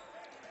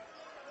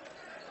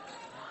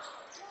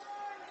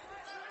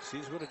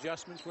 Sees what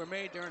adjustments were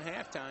made during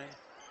halftime.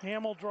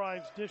 Hamill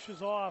drives,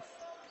 dishes off.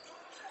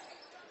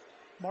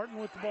 Martin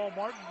with the ball.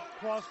 Martin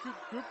cross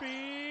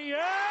Goopy.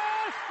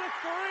 Yes, the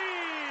 3!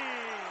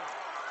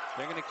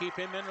 They're going to keep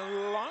him in a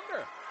little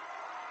longer.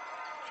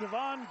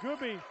 Javon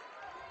Gooby.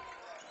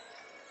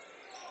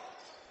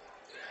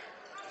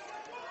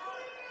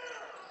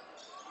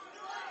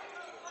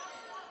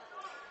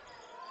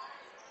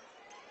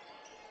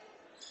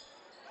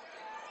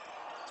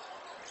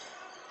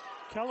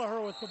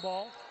 Kelleher with the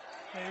ball.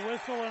 A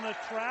whistle and a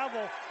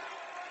travel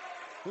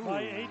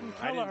by Aiden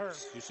Kelleher.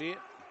 You see it?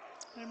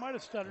 They might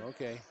have stuttered.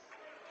 Okay.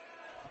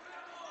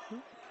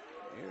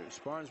 Here,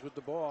 Spartans with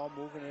the ball,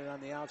 moving it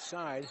on the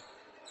outside.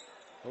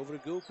 Over to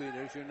Goopy.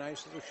 There's your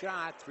nice little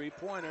shot.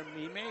 3-pointer.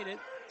 He made it.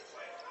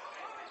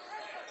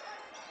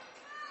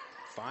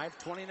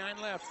 5:29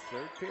 left,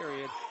 third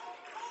period.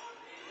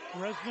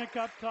 Resnick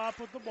up top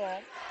with the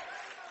ball.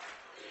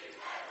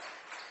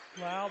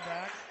 Lau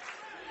back.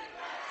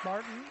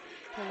 Martin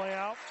to lay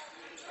out.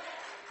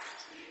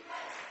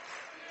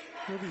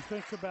 Ruby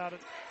thinks about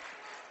it.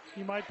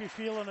 He might be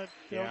feeling it.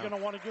 They're going to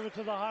want to give it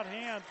to the hot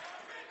hand.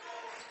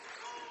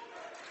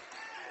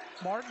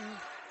 Martin.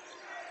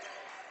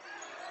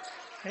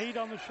 8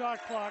 on the shot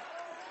clock.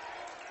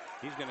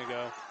 He's going to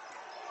go.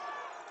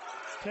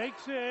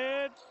 Takes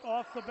it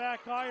off the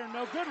back iron.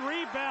 No good.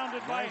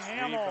 Rebounded by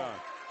Hamill.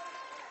 Rebound.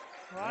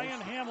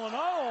 Ryan Hamlin.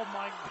 Oh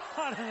my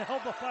God. An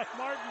elbow by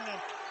Martin.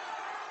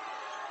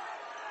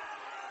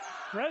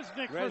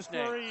 Resnick for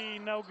 3.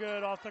 No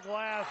good. Off the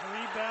glass.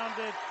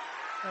 Rebounded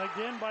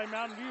again by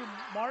Mountain View.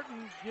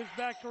 Martin gives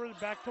back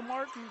to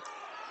Martin.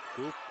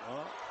 Oop.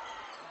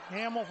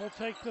 Hamill will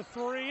take the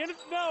 3. And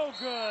it's no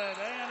good.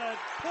 And a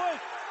push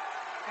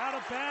out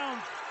of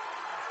bounds.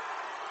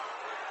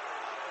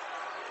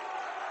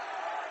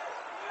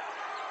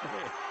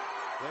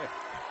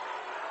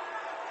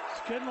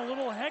 It's getting a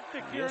little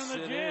hectic here in the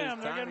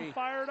gym. They're getting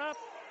fired up.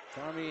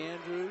 Tommy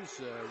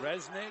Andrews,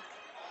 Resnick,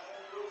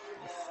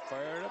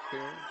 fired up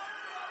here.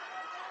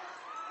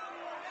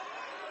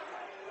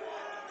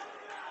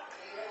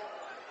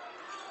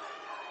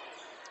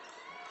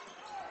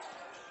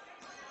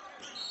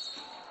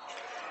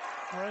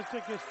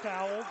 Resnick is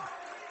fouled.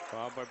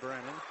 Fouled by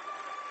Brennan.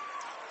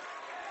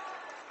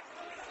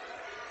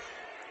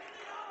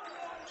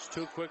 It's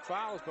 2 quick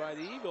fouls by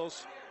the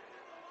Eagles.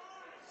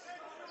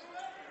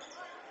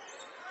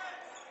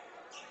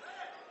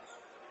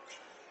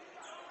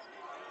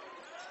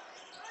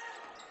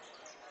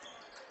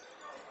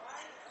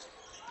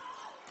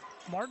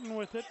 Martin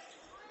with it.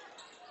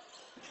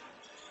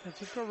 It's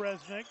to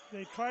Resnick.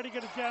 They try to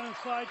get it down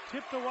inside,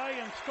 tipped away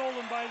and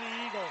stolen by the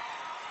Eagles.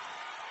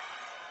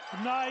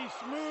 Nice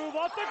move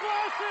off the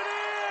glass and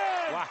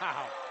in!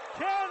 Wow.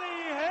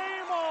 Kenny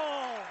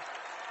Hamel!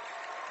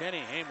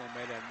 Kenny Hamel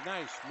made a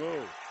nice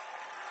move.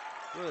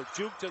 Little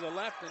juke to the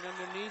left and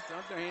underneath,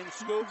 underhand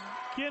scoop.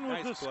 Again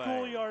with Nice the play.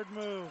 schoolyard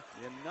move.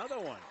 Another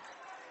one.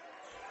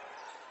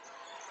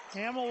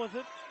 Hamel with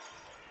it.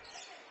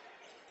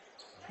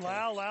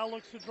 Lau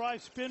looks to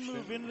drive, spin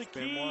move into the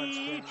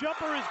key.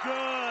 Jumper is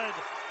good.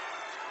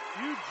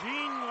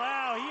 Eugene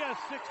Lau, he has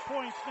 6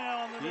 points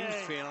now on the day.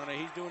 He's feeling it.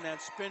 He's doing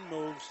that spin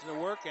moves. They're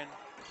working.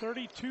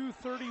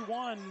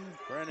 32-31.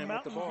 Brennan Mountain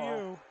with the ball.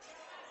 View.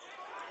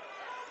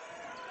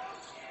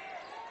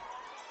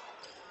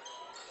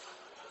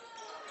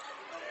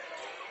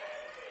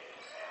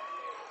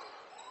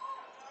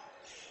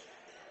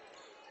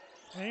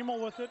 Hamel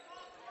with it.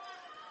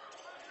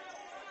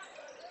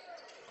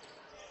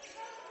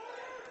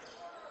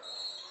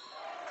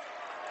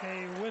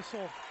 A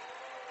whistle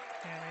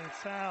and a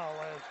foul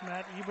as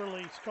Matt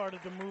Eberle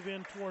started to move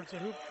in towards the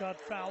hoop, got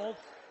fouled.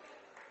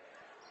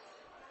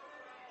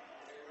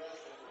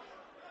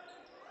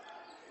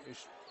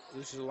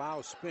 This is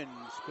Lau spin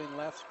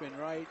left, spin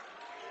right.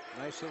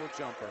 Nice little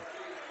jumper.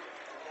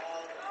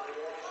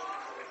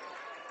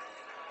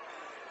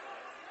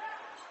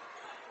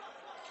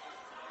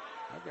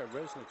 I got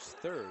Resnick's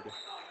third.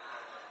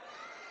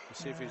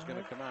 Let's see if he's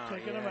going to come out.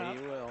 Taking him out.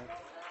 He will.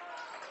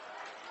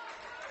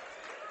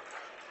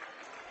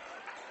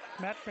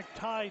 Matt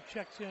McTighe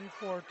checks in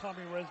for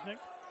Tommy Resnick.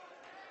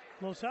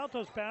 Los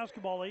Altos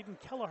basketball, Aiden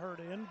Kelleher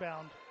to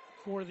inbound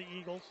for the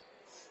Eagles.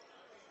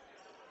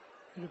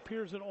 It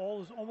appears that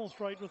all is almost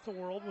right with the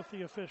world with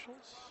the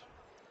officials.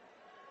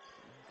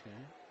 Okay.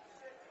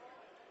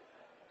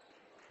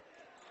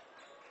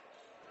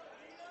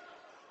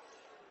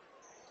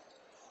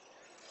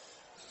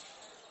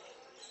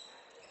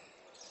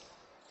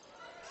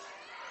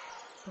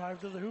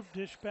 Drive to the hoop,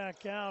 dish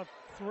back out.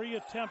 3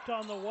 attempt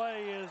on the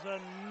way is a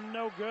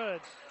no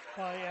good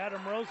by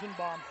Adam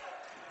Rosenbaum.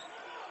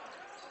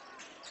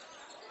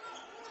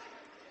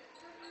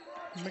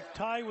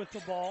 McTighe with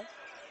the ball.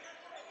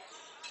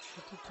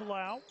 Gets it to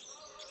Lau.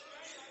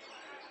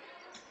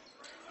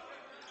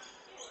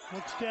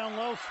 Looks down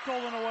low,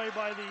 stolen away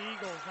by the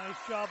Eagles.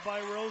 Nice job by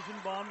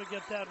Rosenbaum to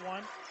get that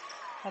one.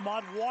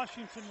 Ahmad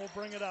Washington will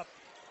bring it up.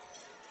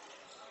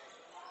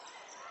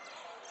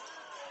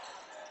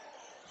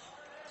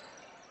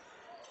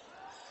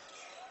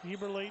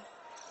 Eberle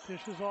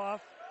dishes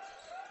off.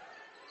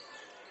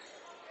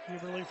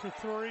 Eberle for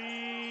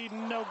 3,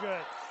 no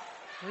good.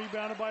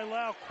 Rebounded by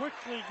Lau,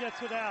 quickly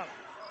gets it out.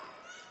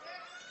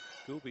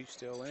 Gooby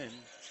still in.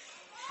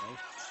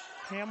 Nice.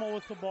 Hamel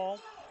with the ball.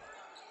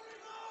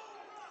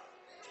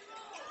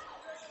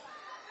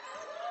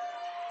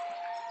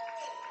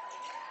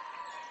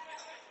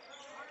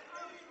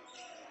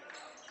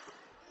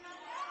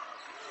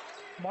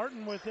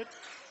 Martin with it.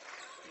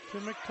 To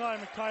McTighe.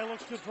 McTighe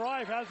looks to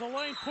drive, has a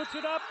lane, puts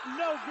it up,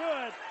 no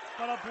good.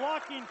 But a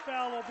blocking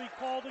foul will be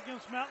called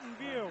against Mountain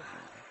View.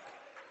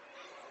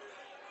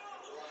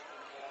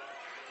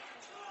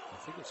 I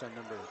think it's on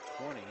number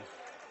 20.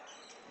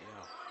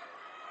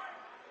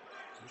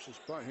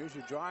 Yeah. Here's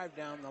your drive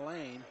down the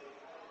lane.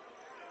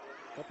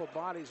 Couple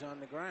bodies on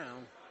the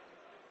ground.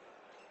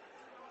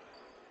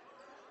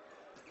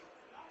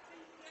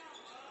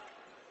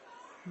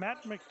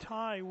 Matt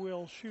McTighe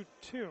will shoot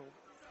 2.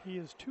 He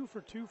is 2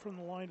 for 2 from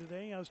the line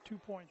today. He has 2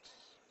 points.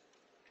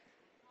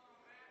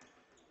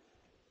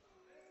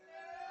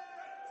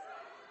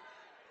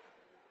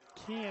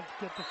 Can't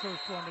get the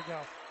first one to go.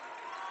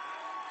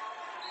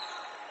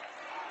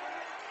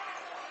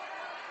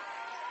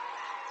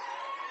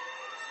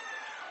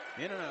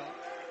 In and out.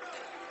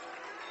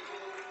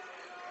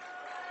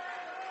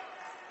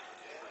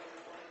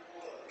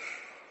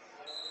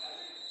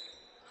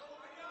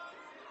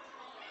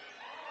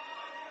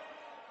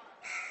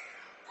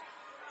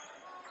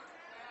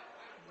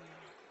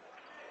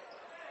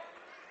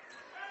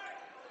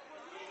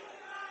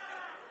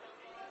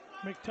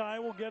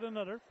 McTighe will get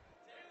another.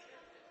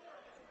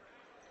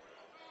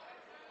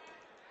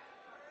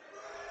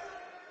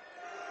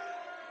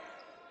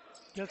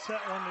 Gets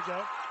that one to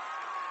go.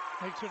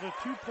 Makes it a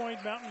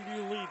 2-point Mountain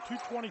View lead.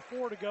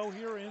 2:24 to go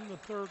here in the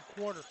third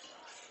quarter.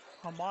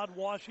 Ahmad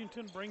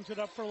Washington brings it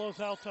up for Los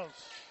Altos.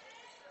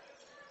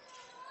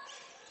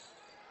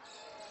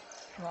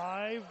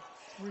 Drive,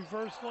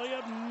 reverse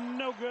layup,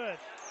 no good.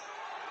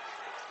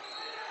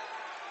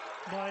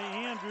 By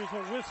Andrews,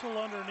 a whistle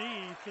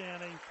underneath,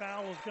 and a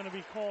foul is going to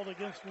be called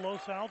against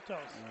Los Altos.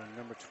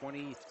 Number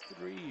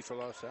 23 for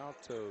Los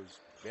Altos,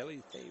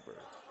 Bailey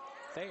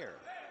Thayer.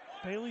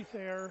 Bailey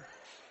Thayer.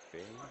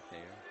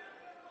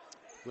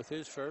 With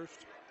his fourth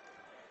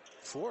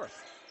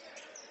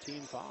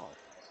team foul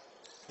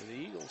for the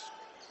Eagles.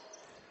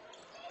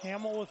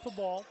 Hamel with the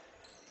ball.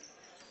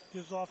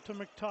 Gives off to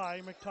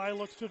McTighe. McTighe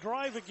looks to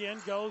drive again,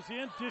 goes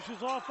in,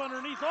 dishes off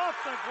underneath, off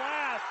the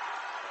glass.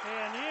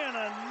 and in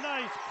a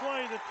nice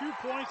play. The 2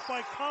 points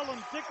by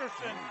Colin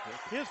Dickerson.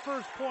 His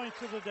first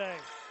points of the day.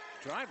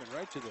 Driving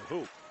right to the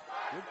hoop.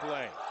 Good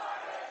play.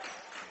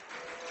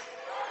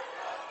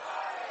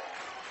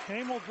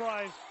 Hamel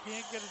drives,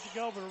 can't get it to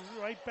go, but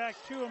right back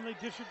to him. They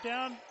dish it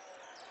down.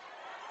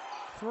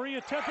 3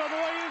 attempts on the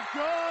way is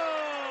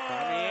good.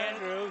 Tommy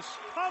Andrews.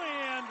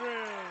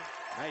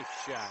 Nice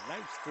shot.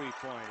 Nice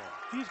three-pointer.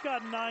 He's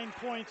got 9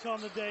 points on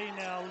the day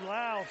now.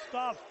 Lau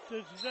stops.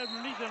 There's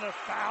underneath in a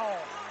foul.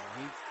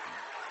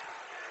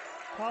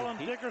 Colin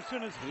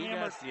Dickerson is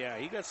hammered.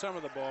 He got some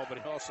of the ball, but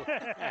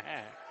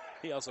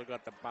he also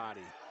got the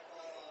body.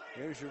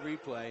 Here's your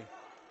replay.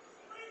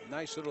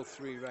 Nice little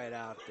three right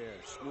out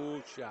there.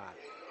 Smooth shot.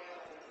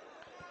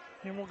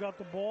 Hamel got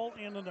the ball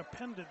and an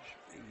appendage.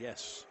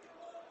 Yes.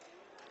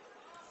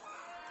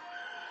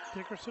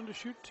 Dickerson to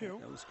shoot 2.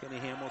 That was Kenny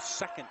Hamel's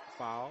second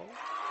foul.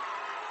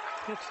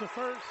 Hits the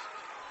first.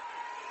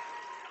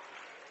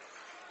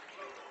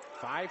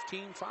 5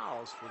 team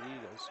fouls for the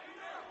Eagles.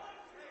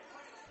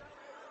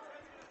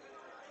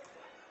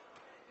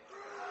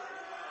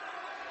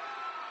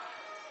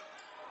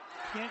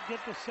 Can't get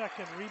the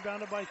second.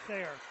 Rebounded by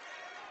Thayer.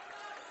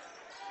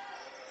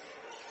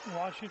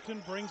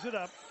 Washington brings it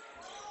up.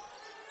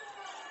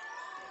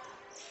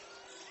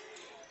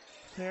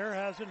 Thayer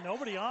has it.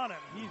 Nobody on him.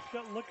 He's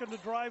looking to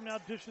drive now.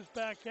 Dishes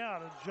back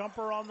out. A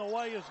jumper on the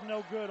way is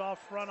no good off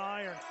front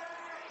iron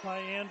by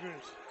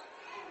Andrews.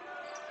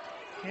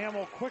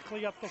 Hamel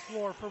quickly up the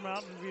floor for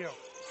Mountain View.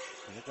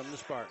 Here come the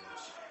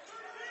Spartans.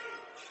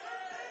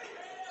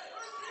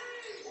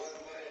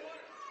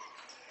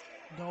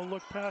 No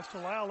look past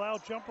Lau. Lau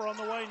jumper on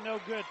the way. No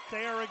good.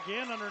 Thayer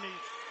again underneath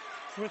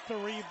with the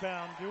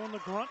rebound. Doing the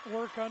grunt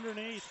work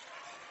underneath.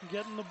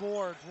 Getting the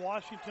boards.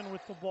 Washington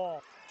with the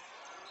ball.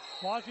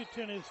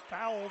 Washington is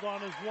fouled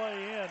on his way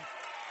in.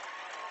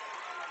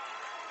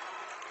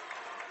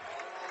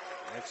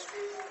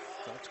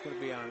 That's going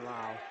to be on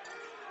Lau.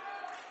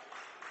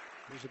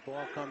 There's a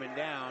ball coming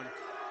down.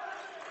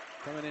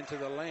 Coming into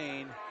the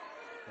lane.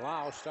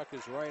 Lau stuck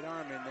his right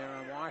arm in there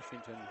on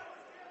Washington.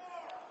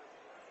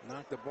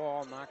 Knocked the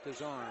ball, knocked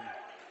his arm.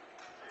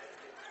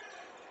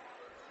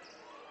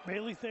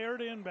 Bailey Thayer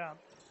to inbound.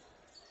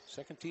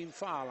 Second team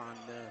foul on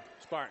the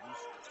Spartans.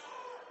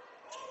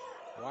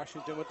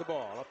 Washington with the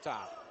ball up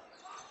top.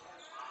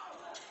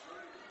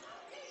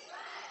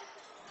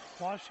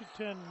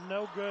 Washington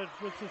no good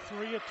with the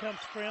 3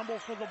 attempt scramble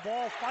for the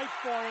ball. Fight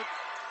for it.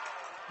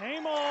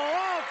 Hamel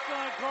off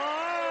the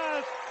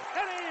glass.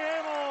 Kenny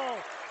Hamel.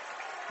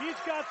 He's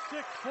got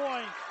 6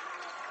 points.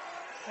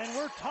 And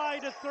we're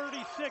tied at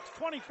 36.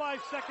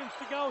 25 seconds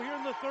to go here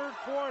in the third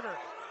quarter.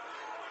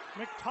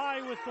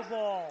 McTighe with the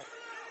ball.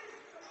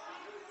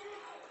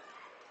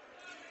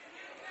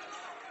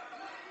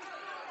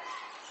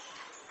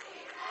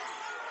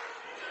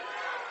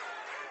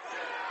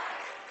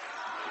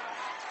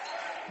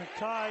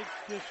 McTighe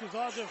dishes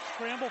on the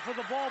scramble for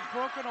the ball,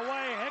 broken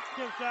away. Heck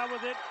gives out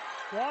with it.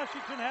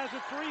 Washington has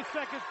it. 3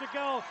 seconds to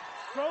go.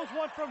 Throws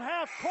one from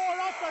half court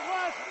off the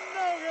glass.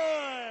 No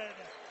good.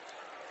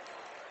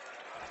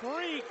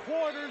 3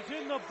 quarters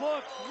in the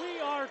books.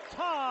 We are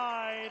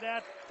tied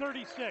at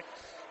 36.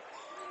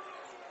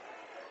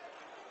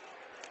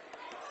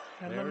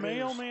 And there the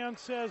mailman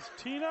says,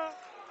 Tina,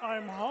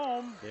 I'm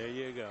home. There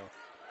you go.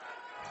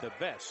 The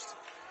best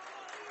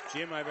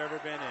gym I've ever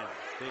been in.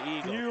 The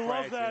Eagle. You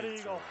love that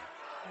Eagle.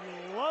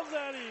 You love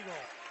that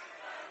Eagle.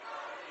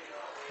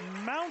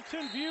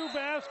 Mountain View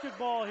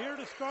basketball here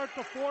to start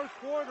the fourth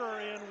quarter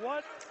in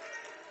what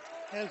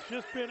has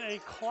just been a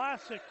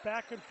classic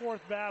back and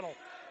forth battle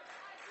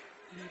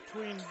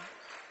between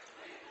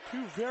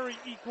 2 very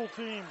equal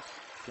teams.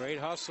 Great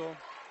hustle,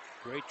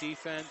 great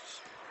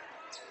defense,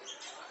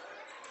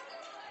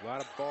 a lot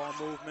of ball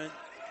movement.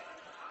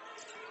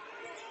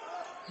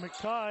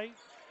 McTighe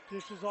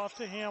dishes off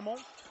to Hamel.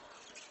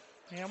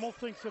 Hamel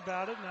thinks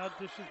about it, now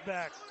dishes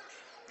back.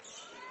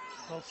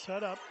 They'll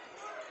set up.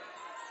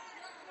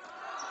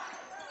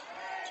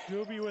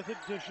 Doobie with it,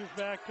 dishes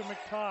back to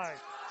McTighe.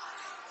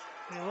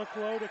 They look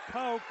low to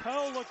Coe.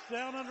 Coe looks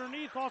down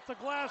underneath off the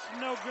glass.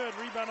 No good.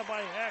 Rebounded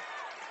by Heck.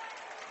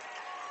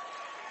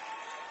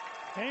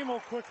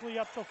 Hamel quickly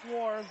up the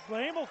floor.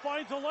 Hamel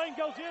finds a lane,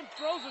 goes in,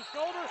 throws his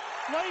shoulder,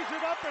 lays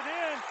it up and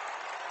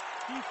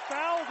in. He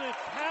fouled it.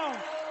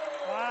 Counts.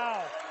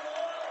 Wow.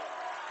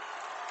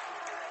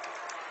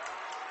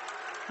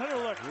 Another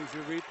look. Here's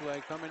your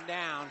replay coming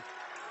down.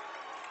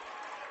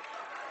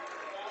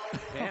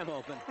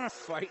 Hamel been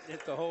fighting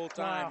it the whole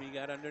time. Wow. He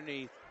got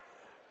underneath.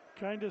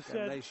 Kind of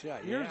said, nice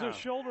shot. Here's a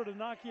shoulder to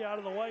knock you out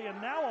of the way,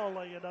 and now I'll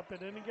lay it up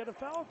and in and get a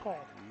foul call.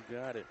 You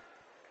got it.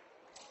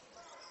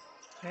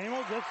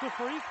 Hamel gets the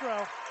free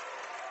throw.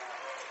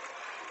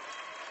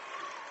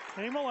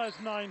 Hamel has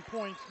 9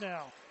 points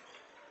now.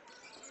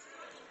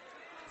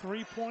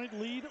 3-point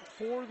lead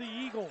for the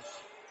Eagles.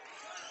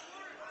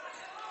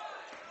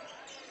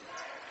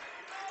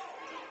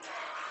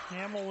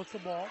 Hamel with the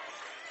ball.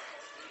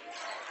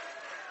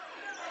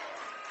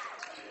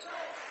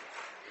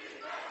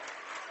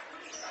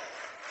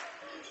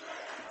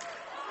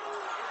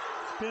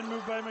 Spin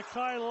move by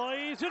McTighe,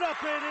 lays it up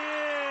and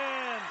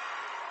in.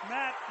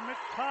 Matt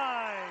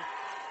McTighe.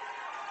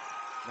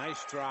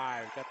 Nice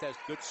drive. Got that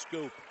good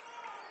scoop.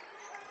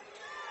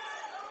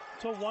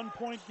 It's a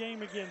 1-point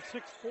game again.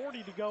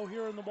 6:40 to go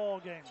here in the ball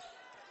game.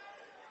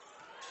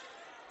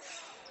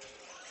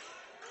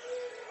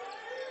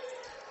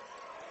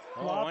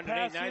 Lob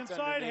pass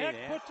inside. Heck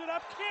puts it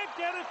up. Can't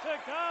get it to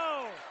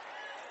go.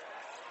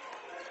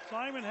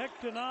 Simon Heck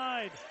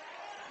denied.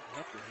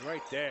 That was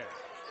right there.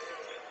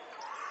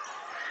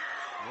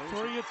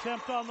 3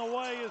 attempt on the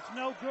way is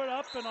no good.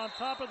 Up and on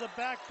top of the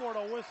backboard,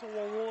 a whistle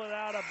will rule it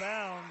out of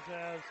bounds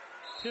as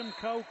Tim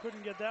Coe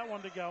couldn't get that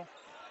one to go.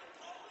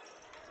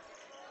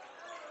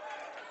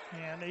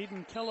 And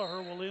Aiden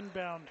Kelleher will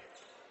inbound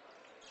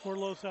for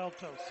Los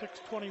Altos.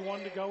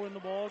 6:21 to go in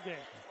the ball game.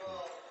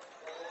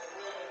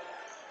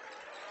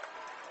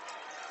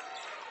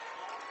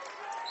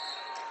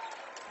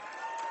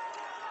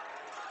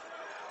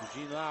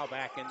 Eugene Lau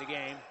back in the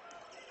game.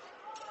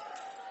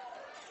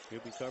 He'll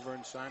be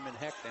covering Simon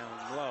Heck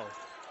down low.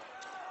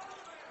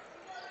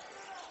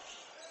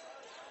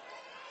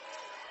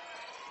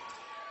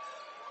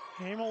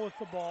 Hamel with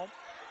the ball.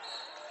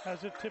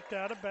 Has it tipped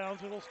out of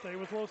bounds, it'll stay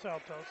with Los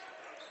Altos.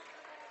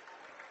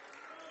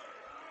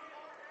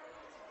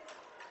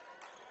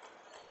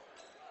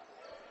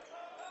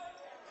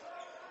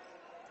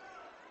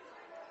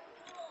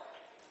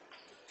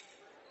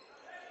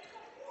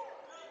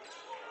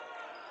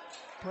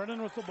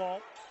 Brennan with the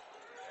ball.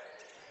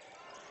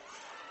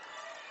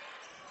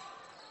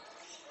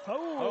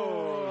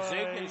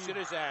 Zig should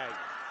have zagged.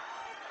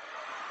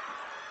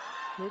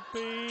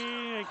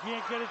 Goopy, he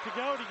can't get it to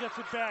go, and he gets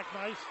it back.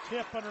 Nice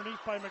tip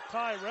underneath by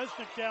McTighe.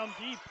 Resnick down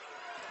deep,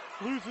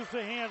 loses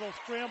the handle,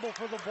 scramble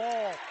for the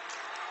ball.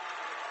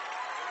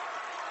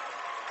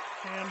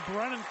 And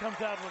Brennan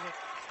comes out with it.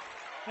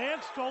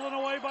 And stolen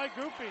away by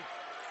Goopy.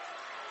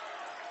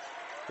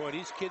 Boy,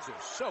 these kids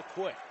are so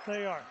quick.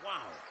 They are.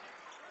 Wow.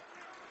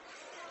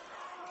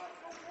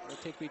 It'll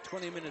take me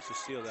 20 minutes to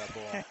steal that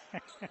ball.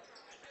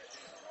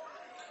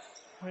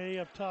 Way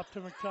up top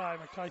to McTighe.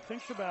 McTighe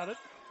thinks about it.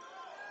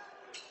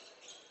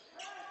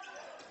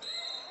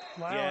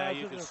 Yeah,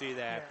 you can see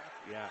that.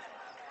 Yeah.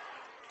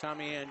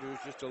 Tommy Andrews,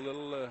 just a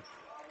little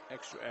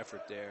extra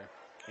effort there.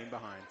 Came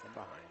behind, from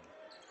behind.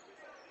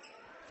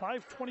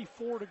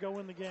 5:24 to go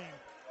in the game.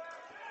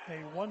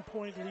 A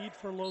 1-point lead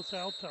for Los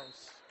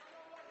Altos.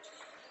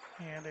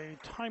 And a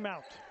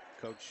timeout.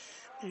 Coach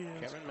is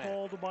Kevin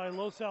called by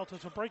Los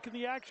Altos. A break in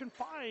the action.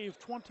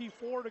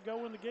 5:24 to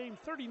go in the game.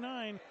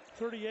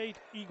 39-38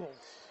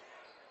 Eagles.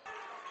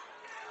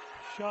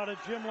 Shot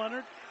at Jim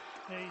Leonard.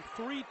 A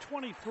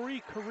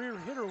 .323 career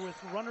hitter with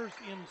runners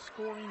in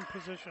scoring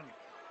position.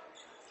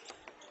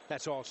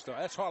 That's all-star.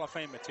 That's Hall of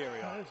Fame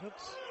material. That's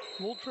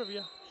a little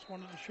trivia. Just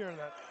wanted to share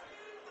that.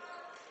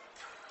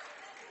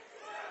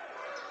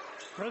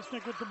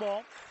 Resnick with the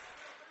ball.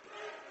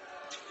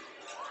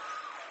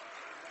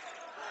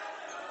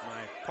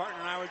 My partner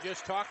and I were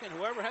just talking.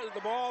 Whoever has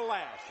the ball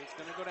last, it's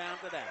going to go down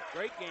to that.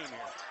 Great game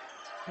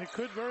here. It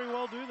could very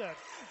well do that.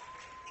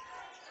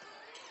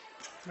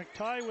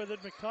 McTighe with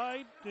it.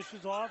 McTighe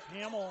dishes off.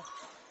 Hamel.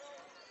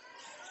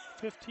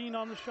 15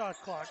 on the shot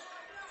clock.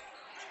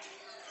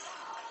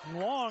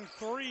 Long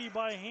 3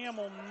 by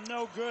Hamel.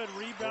 No good.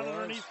 Rebound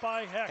underneath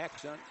by Heck.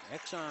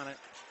 Heck's on it.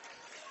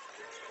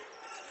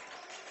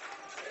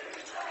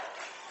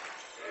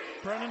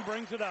 Brennan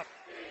brings it up.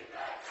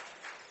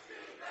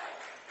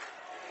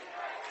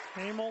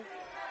 Hamel.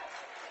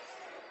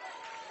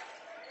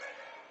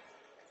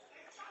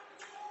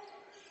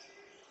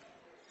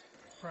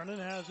 Brennan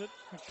has it.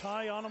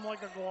 McTighe on him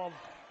like a glove.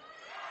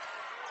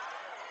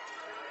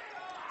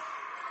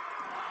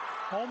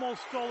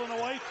 Almost stolen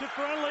away. Tip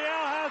for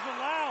Leal has it.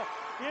 Lau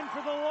in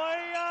for the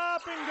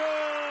layup and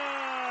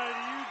good.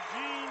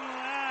 Eugene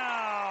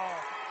Lau.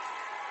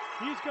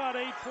 He's got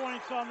 8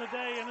 points on the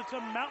day, and it's a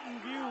Mountain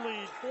View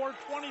lead.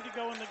 4:20 to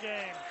go in the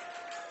game.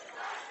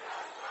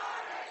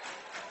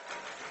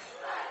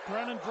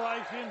 Brennan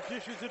drives in,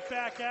 dishes it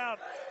back out.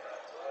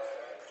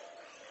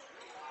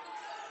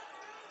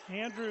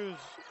 Andrews,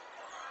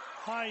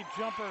 high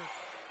jumper,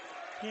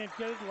 can't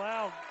get it.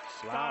 Loud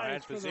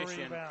skies for the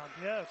rebound.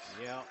 Yes.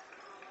 Yeah.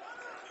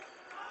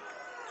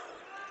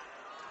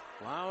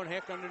 Lau and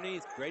Heck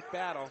underneath. Great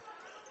battle.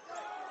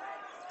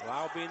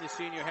 Lau being the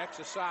senior, Heck's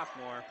a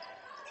sophomore.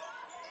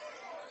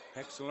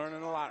 Heck's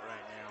learning a lot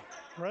right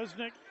now.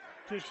 Resnick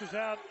dishes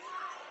out.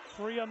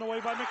 3 on the way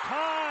by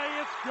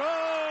McTighe. It's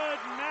good.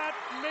 Matt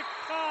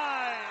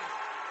McTighe.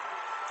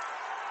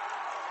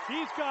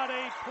 He's got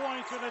 8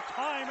 points and a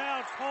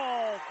timeout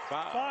called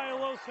by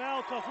Los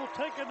Altos. We'll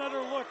take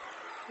another look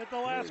at the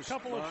last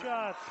couple of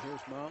shots.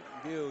 Here's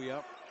Mountain View,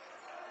 yep.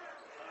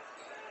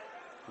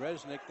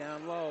 Resnick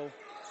down low.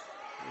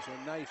 There's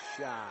a nice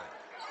shot.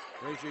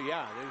 There's your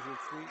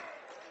 3.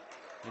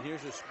 And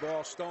here's a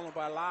ball stolen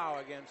by Lau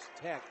against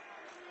Heck.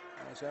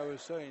 As I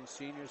was saying,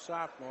 senior,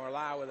 sophomore,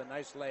 Lau with a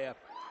nice layup.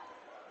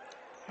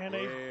 And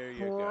a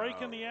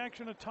break in the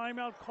action, a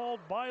timeout called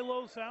by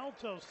Los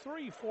Altos.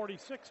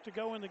 3:46 to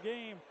go in the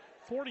game.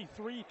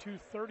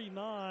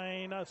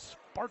 43-39,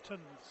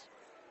 Spartans.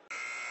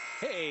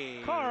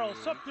 Hey. Carl,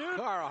 sup, dude?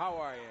 Carl, how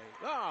are you?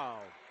 Oh,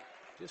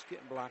 just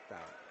getting blocked out.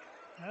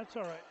 That's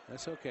all right.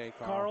 That's okay,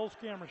 Carl. Carl's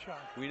camera shy.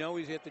 We know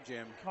he's at the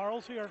gym.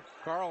 Carl's here.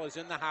 Carl is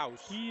in the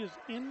house. He is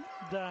in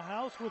the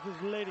house with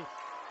his lady.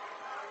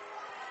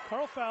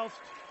 Carl Faust.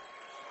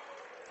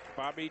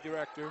 Bobby,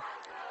 director.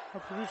 Our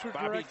producer,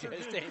 Bobby director.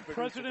 Chastain,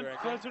 President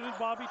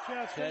Bobby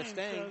Chastain. Says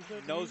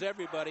that knows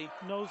everybody.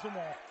 Knows them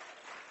all.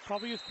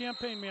 Probably his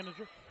campaign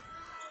manager.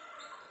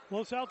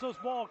 Los Altos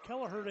ball.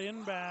 Kelleher to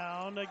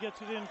inbound.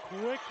 Gets it in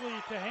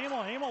quickly to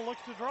Hamel. Hamel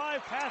looks to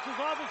drive. Passes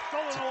off. It's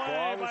stolen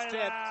away by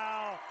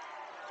Lau.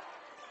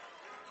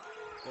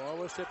 Ball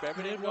was tipped.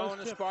 Everything going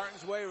the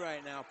Spartans' way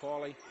right now,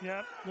 Paulie.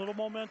 Yep. Little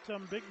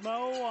momentum. Big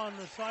Mo on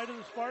the side of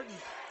the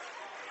Spartans.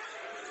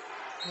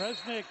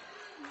 Resnick.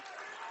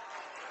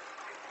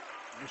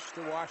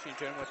 Mr.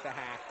 Washington with the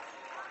hack.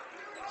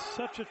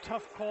 Such a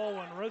tough call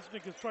when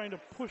Resnick is trying to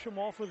push him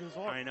off with his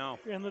arm. I know.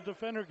 And the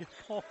defender gets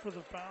called for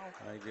the foul.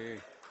 I agree.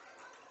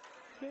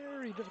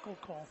 Very difficult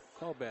call.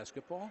 Call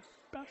basketball.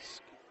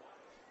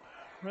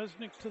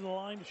 Resnick to the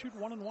line to shoot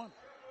 1 and 1.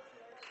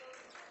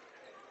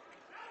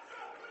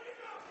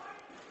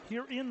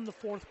 Here in the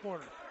fourth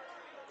quarter.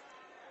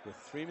 With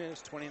 3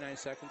 minutes, 29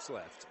 seconds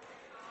left.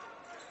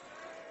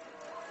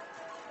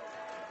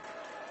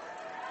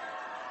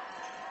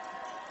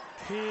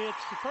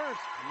 It's the first.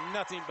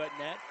 Nothing but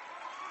net.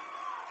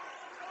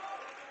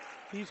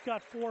 He's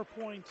got 4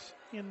 points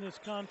in this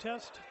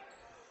contest.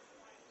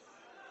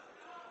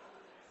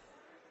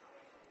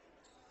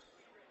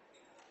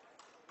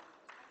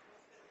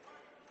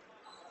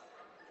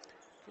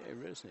 Okay,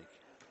 Resnick.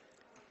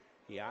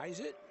 He eyes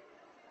it.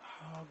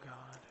 Oh,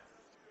 God.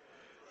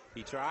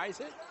 He tries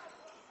it.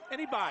 And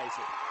he buys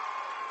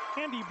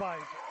it. And he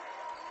buys it.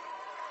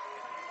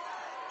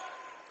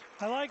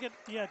 I like it.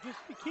 Yeah, just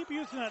keep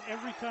using that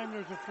every time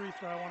there's a free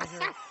throw. I want to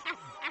hear it.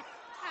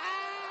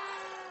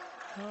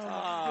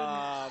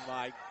 Oh,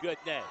 my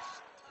goodness.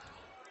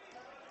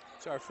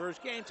 It's our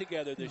first game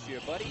together this year,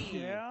 buddy.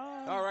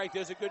 Yeah. All right,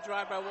 there's a good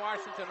drive by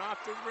Washington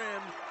off the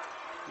rim.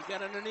 He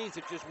got underneath.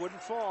 It just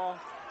wouldn't fall.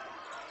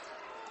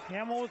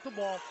 Hamel with the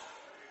ball.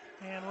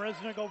 And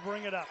Resnick will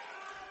bring it up.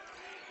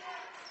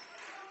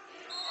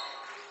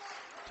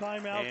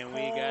 Timeout. And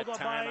we got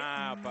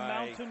timeout by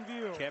Mountain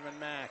View. Kevin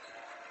Mack.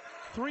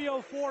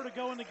 3:04 to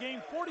go in the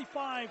game.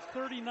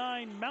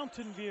 45-39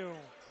 Mountain View.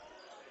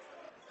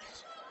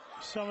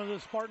 Some of the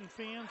Spartan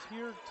fans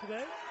here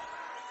today.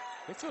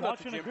 They filled up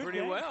the gym pretty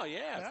game. well,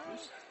 yeah.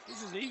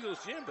 This is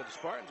Eagles gym, but the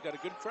Spartans got a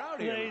good crowd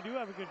here. They do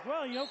have a good,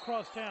 well,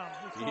 cross town.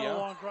 It's not a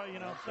long drive,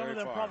 some of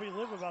them far. probably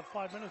live about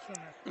 5 minutes from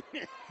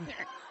there.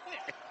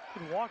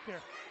 Could walk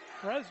there.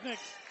 Resnick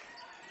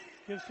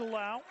gives to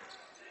Lau.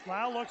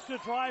 Lau looks to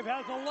drive,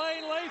 has a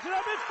lane, lays it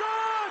up, it's good!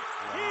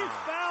 Wow. He's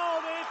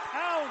fouled, it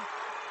counts!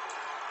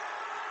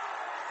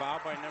 Foul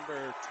by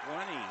number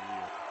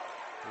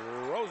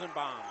 20,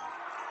 Rosenbaum.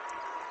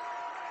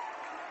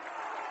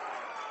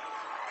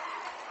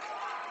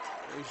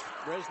 There's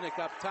Resnick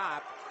up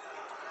top.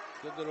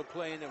 Good little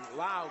play into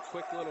Lau,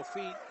 quick little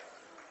feet.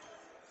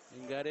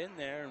 And got in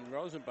there, and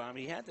Rosenbaum,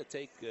 he had to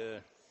take,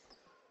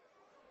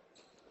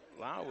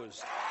 Lau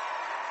was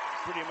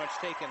pretty much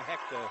taking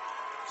heck to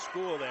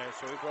school there,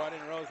 so he brought in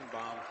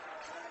Rosenbaum.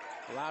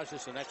 Lau's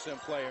just an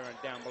excellent player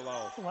and down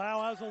below.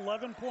 Lau has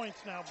 11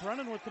 points now.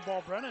 Brennan with the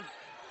ball. Brennan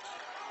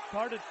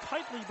guarded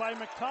tightly by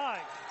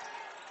McTighe.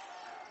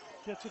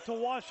 Gets it to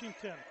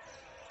Washington.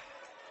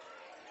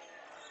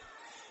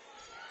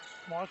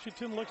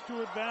 Washington looks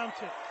to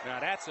advance it. Now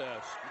that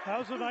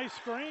was a nice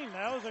screen.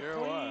 That was a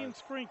clean was.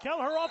 screen.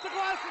 Kelleher off the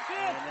glass is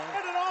in,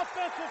 and an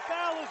offensive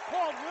foul is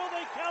called. Will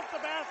they count the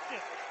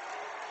basket?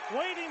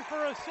 Waiting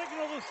for a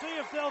signal to see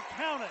if they'll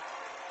count it.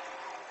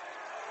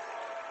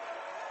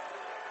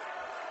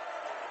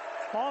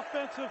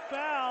 Offensive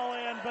foul,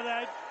 but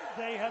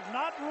they have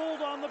not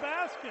ruled on the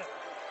basket.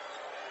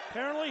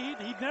 Apparently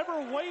he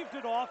never waved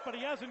it off, but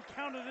he hasn't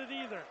counted it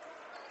either.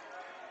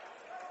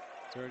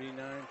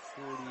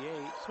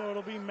 39-48. So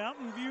it'll be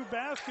Mountain View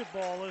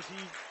basketball as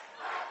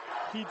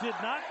he did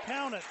not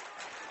count it.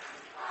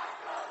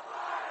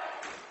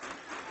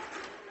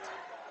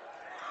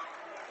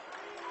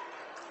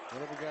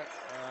 What have we got?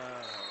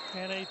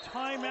 And a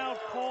timeout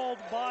called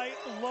by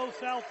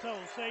Los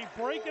Altos. A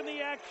break in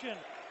the action.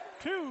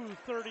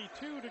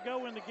 2:32 to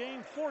go in the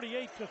game.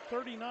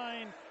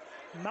 48-39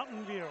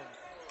 Mountain View.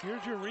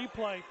 Here's your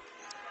replay.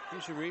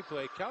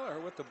 Kelleher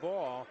with the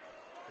ball.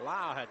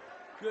 Lau had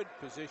good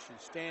position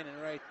standing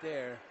right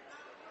there.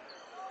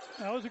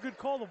 That was a good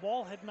call. The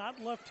ball had not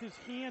left his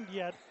hand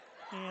yet.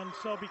 And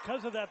so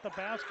because of that, the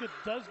basket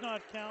does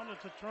not count.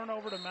 It's a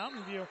turnover to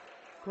Mountain View.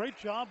 Great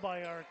job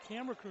by our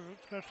camera crew,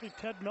 especially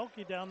Ted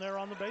Milkey down there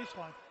on the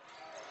baseline.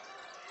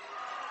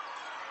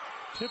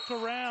 Tipped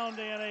around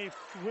and a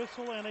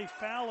whistle and a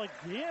foul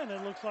again.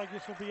 It looks like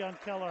this will be on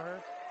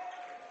Kelleher.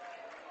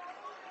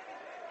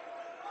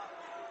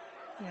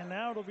 And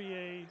now it'll be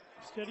a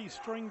steady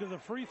string to the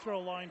free throw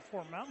line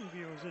for Mountain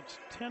View as it's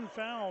 10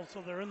 fouls,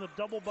 so they're in the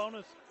double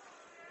bonus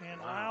And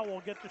Lau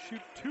will get to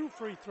shoot 2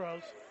 free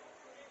throws.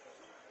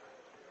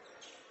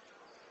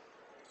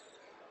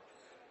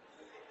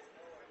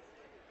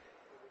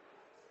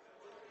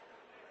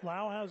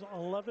 Lau has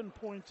 11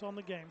 points on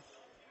the game.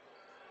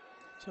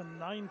 It's a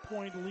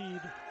 9-point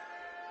lead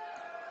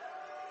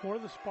for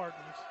the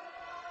Spartans.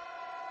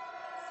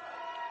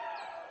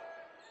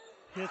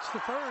 Hits the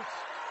first.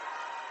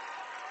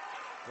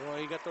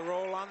 Boy, he got the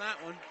roll on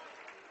that one.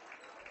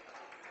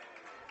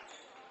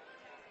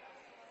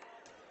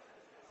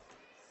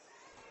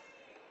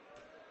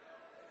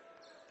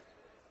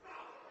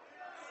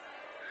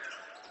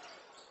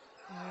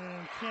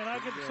 And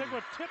cannot get the second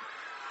one. Tip.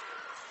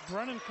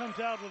 Brennan comes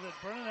out with it.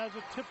 Brennan has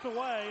it tipped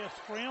away. A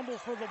scramble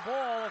for the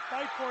ball. A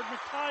fight for it.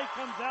 McTighe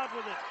comes out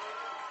with it.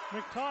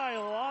 McTighe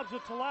lobs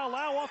it to Lau.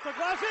 Lau off the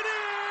glass. It in!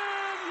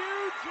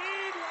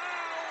 Eugene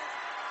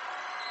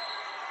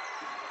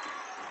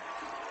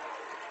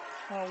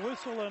Lau. A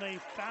whistle and a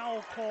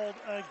foul called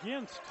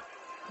against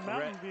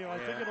Mountain View. I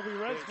think it'll be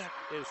Resnick.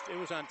 It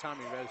was on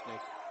Tommy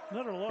Resnick.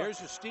 Another look.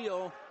 Here's a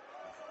steal.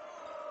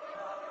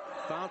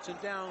 Bouncing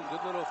down.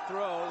 Good little throw.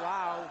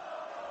 Lau.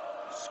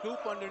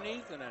 Scoop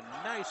underneath and a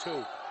nice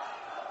hoop.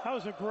 That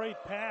was a great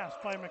pass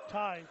by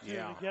McTighe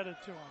to get it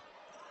to him.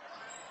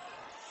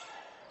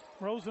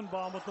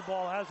 Rosenbaum with the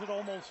ball, has it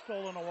almost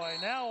stolen away.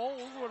 Now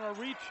over a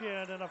reach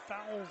in, and a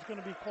foul is going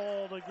to be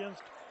called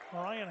against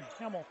Ryan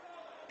Hamill.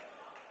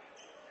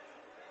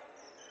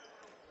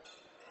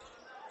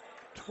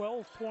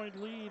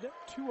 12-point lead,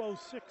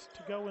 2:06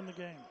 to go in the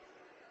game.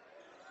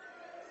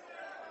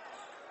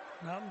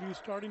 Mountain View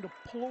starting to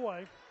pull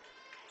away.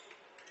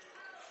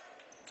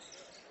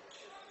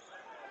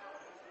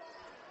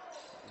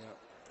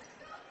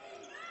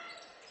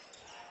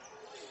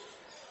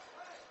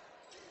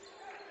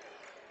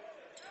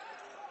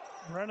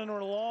 Brennan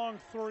with a long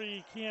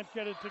three, can't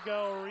get it to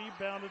go.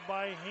 Rebounded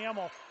by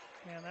Hamill,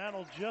 and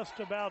that'll just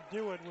about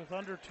do it with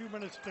under 2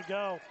 minutes to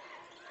go.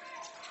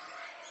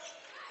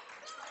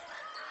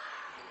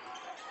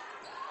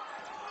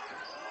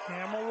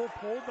 Hamill will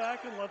pull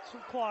back and let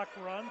some clock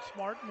run.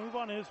 Smart move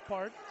on his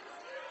part.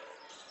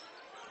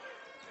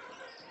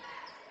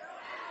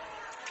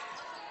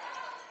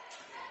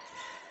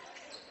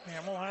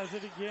 Hamill has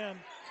it again.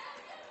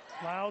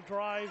 Lau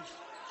drives.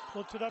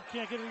 Puts it up,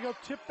 can't get it to go.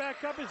 Tip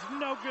back up is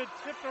no good.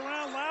 Tipped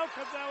around, Lau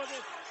comes out with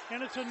it.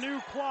 And it's a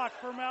new clock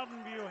for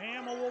Mountain View.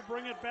 Hamill will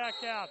bring it back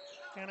out.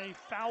 And a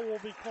foul will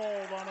be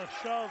called on a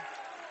shove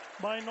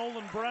by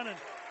Nolan Brennan.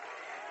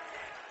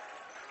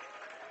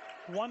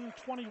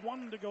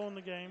 1:21 to go in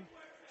the game.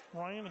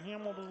 Ryan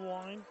Hamill to the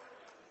line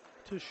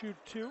to shoot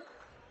 2.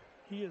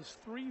 He is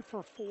 3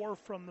 for 4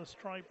 from the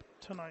stripe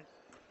tonight.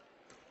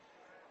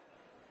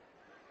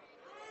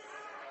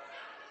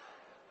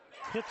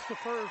 Hits the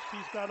first,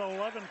 he's got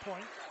 11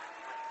 points.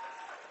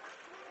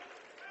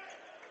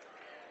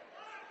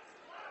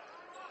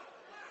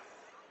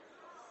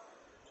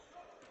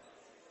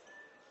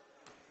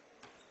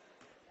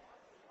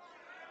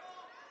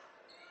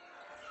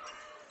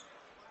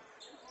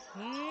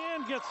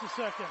 And gets the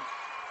second.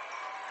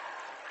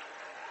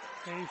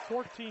 A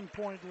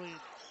 14-point lead.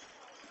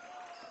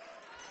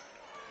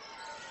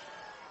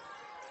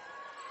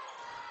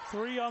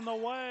 3 on the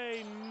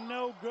way,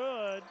 no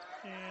good,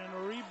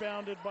 and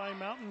rebounded by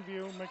Mountain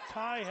View.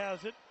 McTighe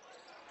has it.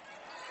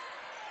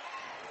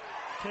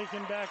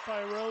 Taken back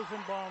by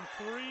Rosenbaum.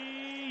 3,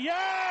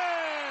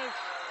 yes!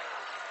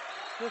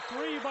 The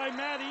 3 by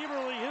Matt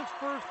Eberly, his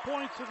first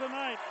points of the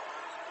night.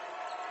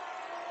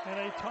 And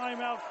a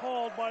timeout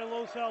called by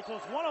Los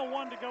Altos.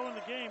 1:01 to go in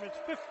the game. It's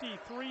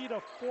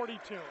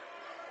 53-42.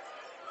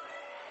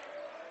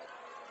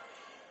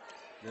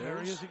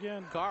 There he is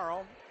again.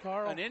 Carl,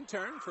 an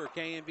intern for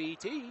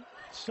KMVT.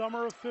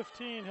 Summer of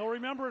 15. He'll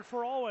remember it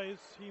for always.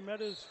 He met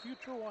his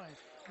future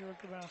wife here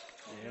at the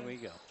basketball. There we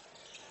go.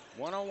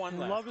 1:01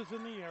 left. Love is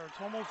in the air.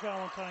 It's almost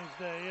Valentine's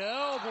Day.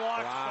 Oh,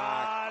 block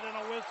shot and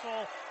a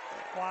whistle.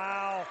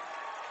 Wow.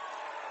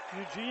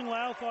 Eugene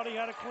Lau thought he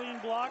had a clean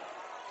block.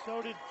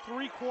 So did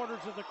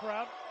 3/4 of the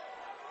crowd.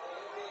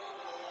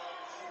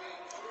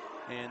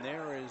 And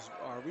there is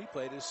our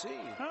replay to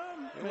see.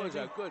 It was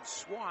a good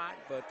swat,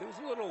 but there was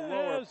a little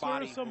lower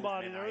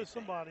body. There is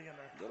somebody in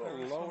there. Little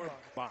lower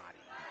body.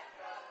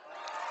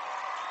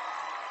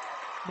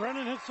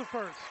 Brennan hits the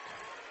first.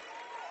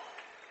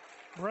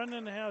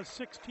 Brennan has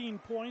 16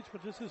 points,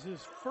 but this is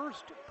his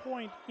first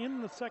point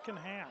in the second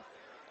half.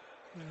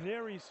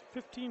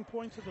 15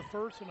 points at the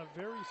first and a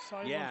very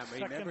silent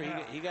second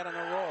half. He got on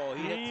a roll.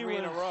 He hit 3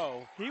 in a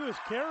row. He was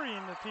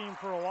carrying the team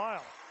for a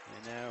while.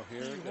 And now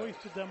here he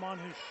hoisted them on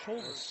his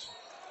shoulders.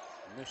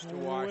 Mr.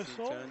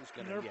 Washington's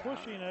going to. They're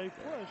pushing a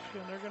push,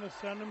 and they're going to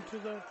send him to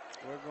the.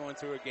 We're going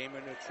through a game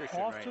of nutrition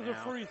off to the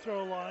free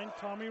throw line.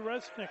 Tommy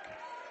Resnick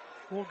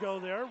will go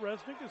there.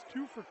 Resnick is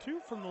 2 for 2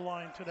 from the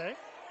line today,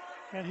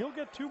 and he'll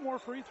get 2 more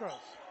free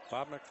throws.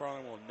 Bob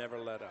McFarland will never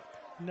let up.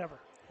 Never.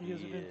 He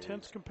is an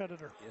intense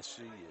competitor. Yes,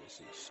 he is.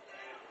 He's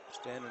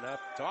standing up,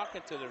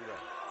 talking to the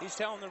ref. He's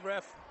telling the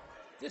ref,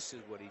 this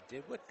is what he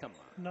did. Come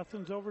on.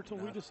 Nothing's over till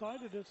we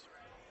decide it is.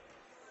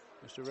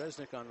 Mr.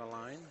 Resnick on the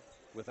line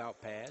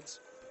without pads.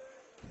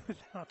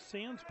 without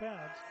sans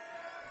pads.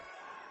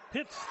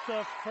 Hits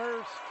the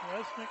first.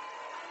 Resnick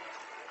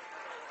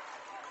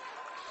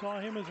saw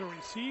him as a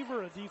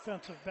receiver, a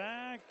defensive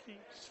back.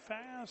 He's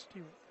fast.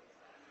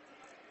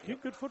 He's a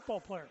good football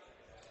player.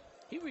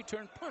 He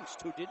returned punts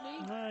too, didn't he?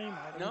 He might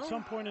have No? at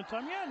some point in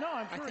time. Yeah, no,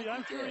 I'm sure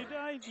he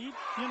did.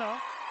 You know,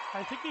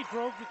 I think he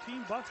drove the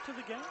team bus to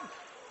the game.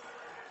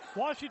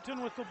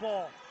 Washington with the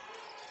ball.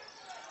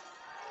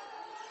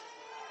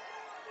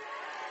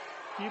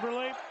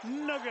 Eberle,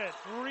 no good.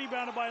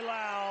 Rebounded by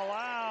Lau.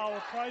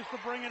 Lau tries to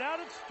bring it out.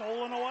 It's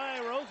stolen away.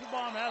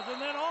 Rosenbaum has it,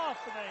 and then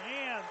off in the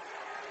hands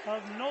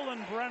of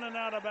Nolan Brennan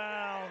out of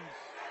bounds.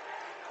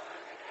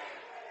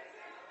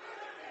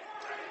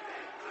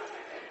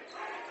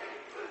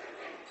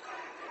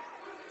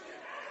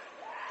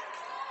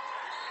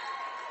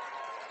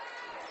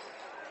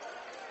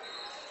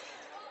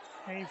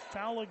 A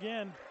foul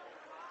again,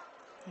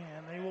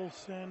 and they will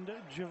send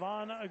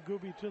Javon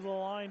Agubi to the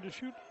line to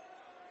shoot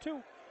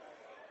 2.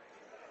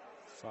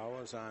 Foul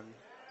is on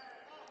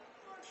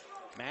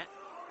Matt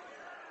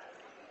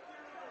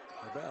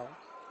Rebel.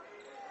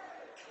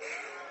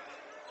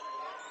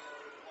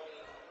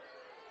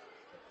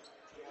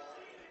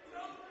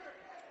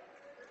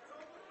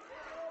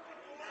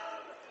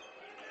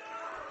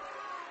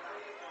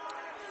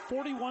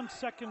 .41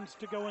 seconds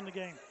to go in the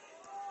game.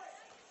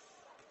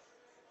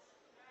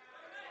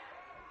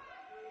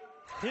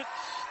 Hits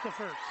the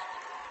first.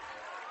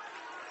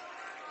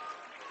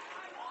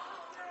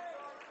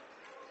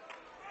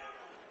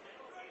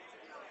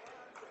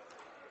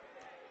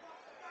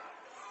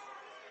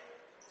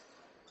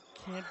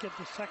 Can't get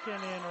the second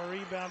in, or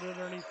rebounded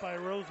underneath by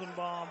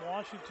Rosenbaum.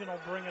 Washington will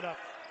bring it up.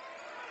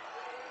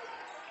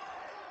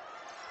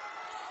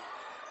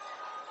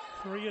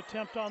 3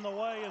 attempt on the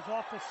way is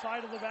off the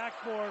side of the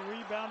backboard,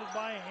 rebounded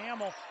by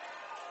Hamill.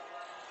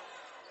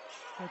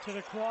 Gets it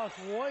across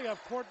way up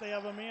court. They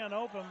have a man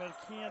open, but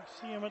can't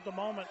see him at the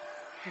moment.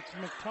 It's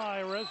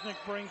McTye. Resnick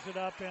brings it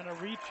up, and a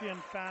reach-in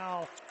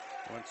foul.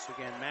 Once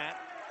again, Matt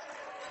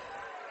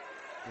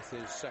with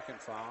his second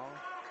foul.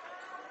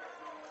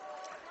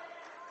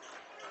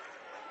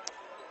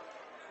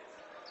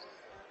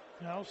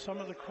 Now some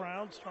of the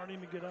crowd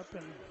starting to get up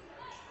and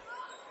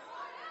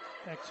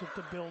exit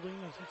the building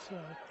as it's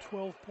a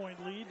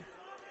 12-point lead.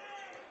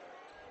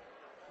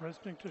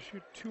 Resnick to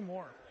shoot 2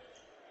 more.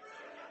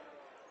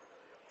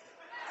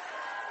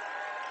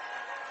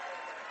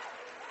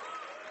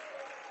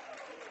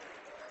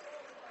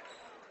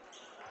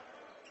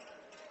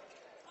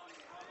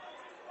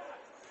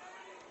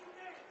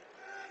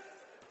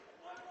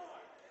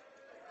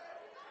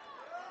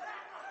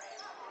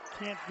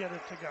 Can't get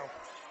it to go.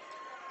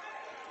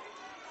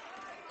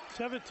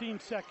 17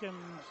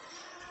 seconds.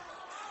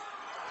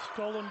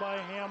 Stolen by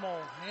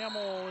Hamill.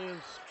 Hamill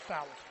is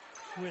fouled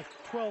with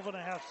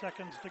 12.5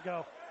 seconds to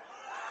go.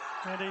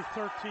 And a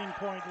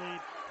 13-point lead.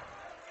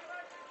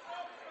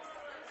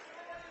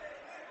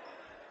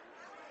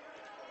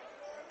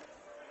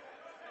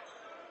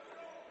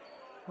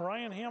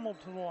 Ryan Hamill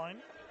to the line.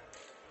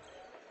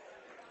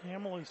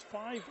 Hamill is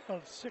 5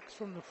 of 6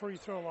 from the free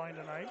throw line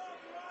tonight.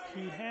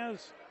 He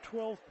has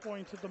 12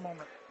 points at the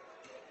moment.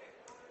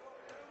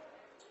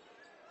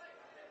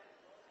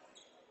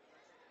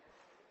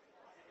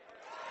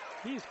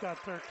 He's got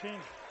 13.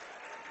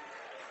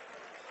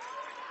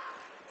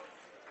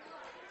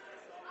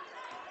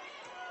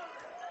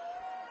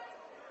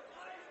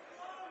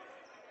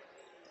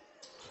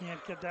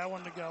 Can't get that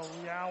one to go.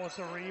 Yao with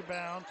the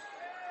rebound.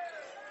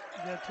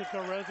 Gets it to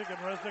Resnick, and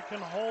Resnick can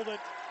hold it.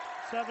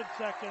 7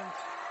 seconds.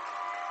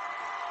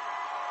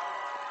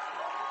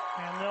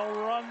 And they'll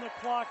run the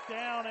clock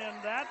down,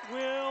 and that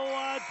will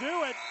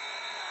do it.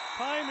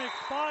 Time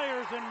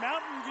expires, and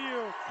Mountain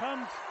View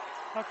comes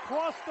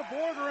across the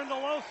border into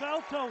Los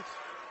Altos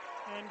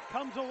and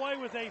comes away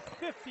with a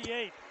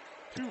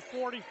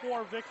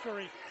 58-44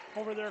 victory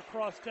over their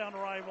crosstown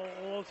rival,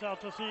 Los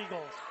Altos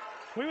Eagles.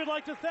 We would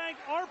like to thank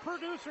our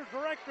producer,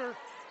 director,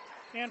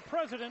 and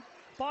president,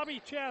 Bobby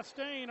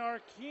Chastain,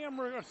 our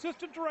camera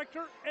assistant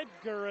director,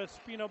 Edgar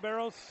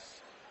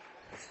Espino-Barros,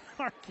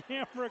 our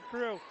camera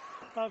crew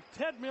of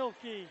Ted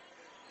Milkey,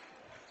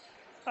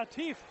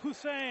 Atif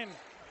Hussein,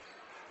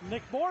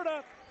 Nick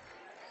Borda,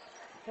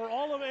 for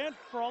all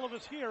of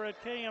us here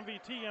at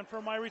KMVT, and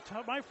for my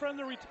friend,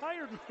 the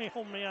retired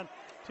mailman,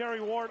 Terry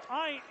Ward,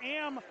 I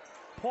am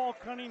Paul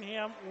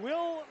Cunningham.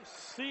 We'll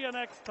see you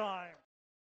next time.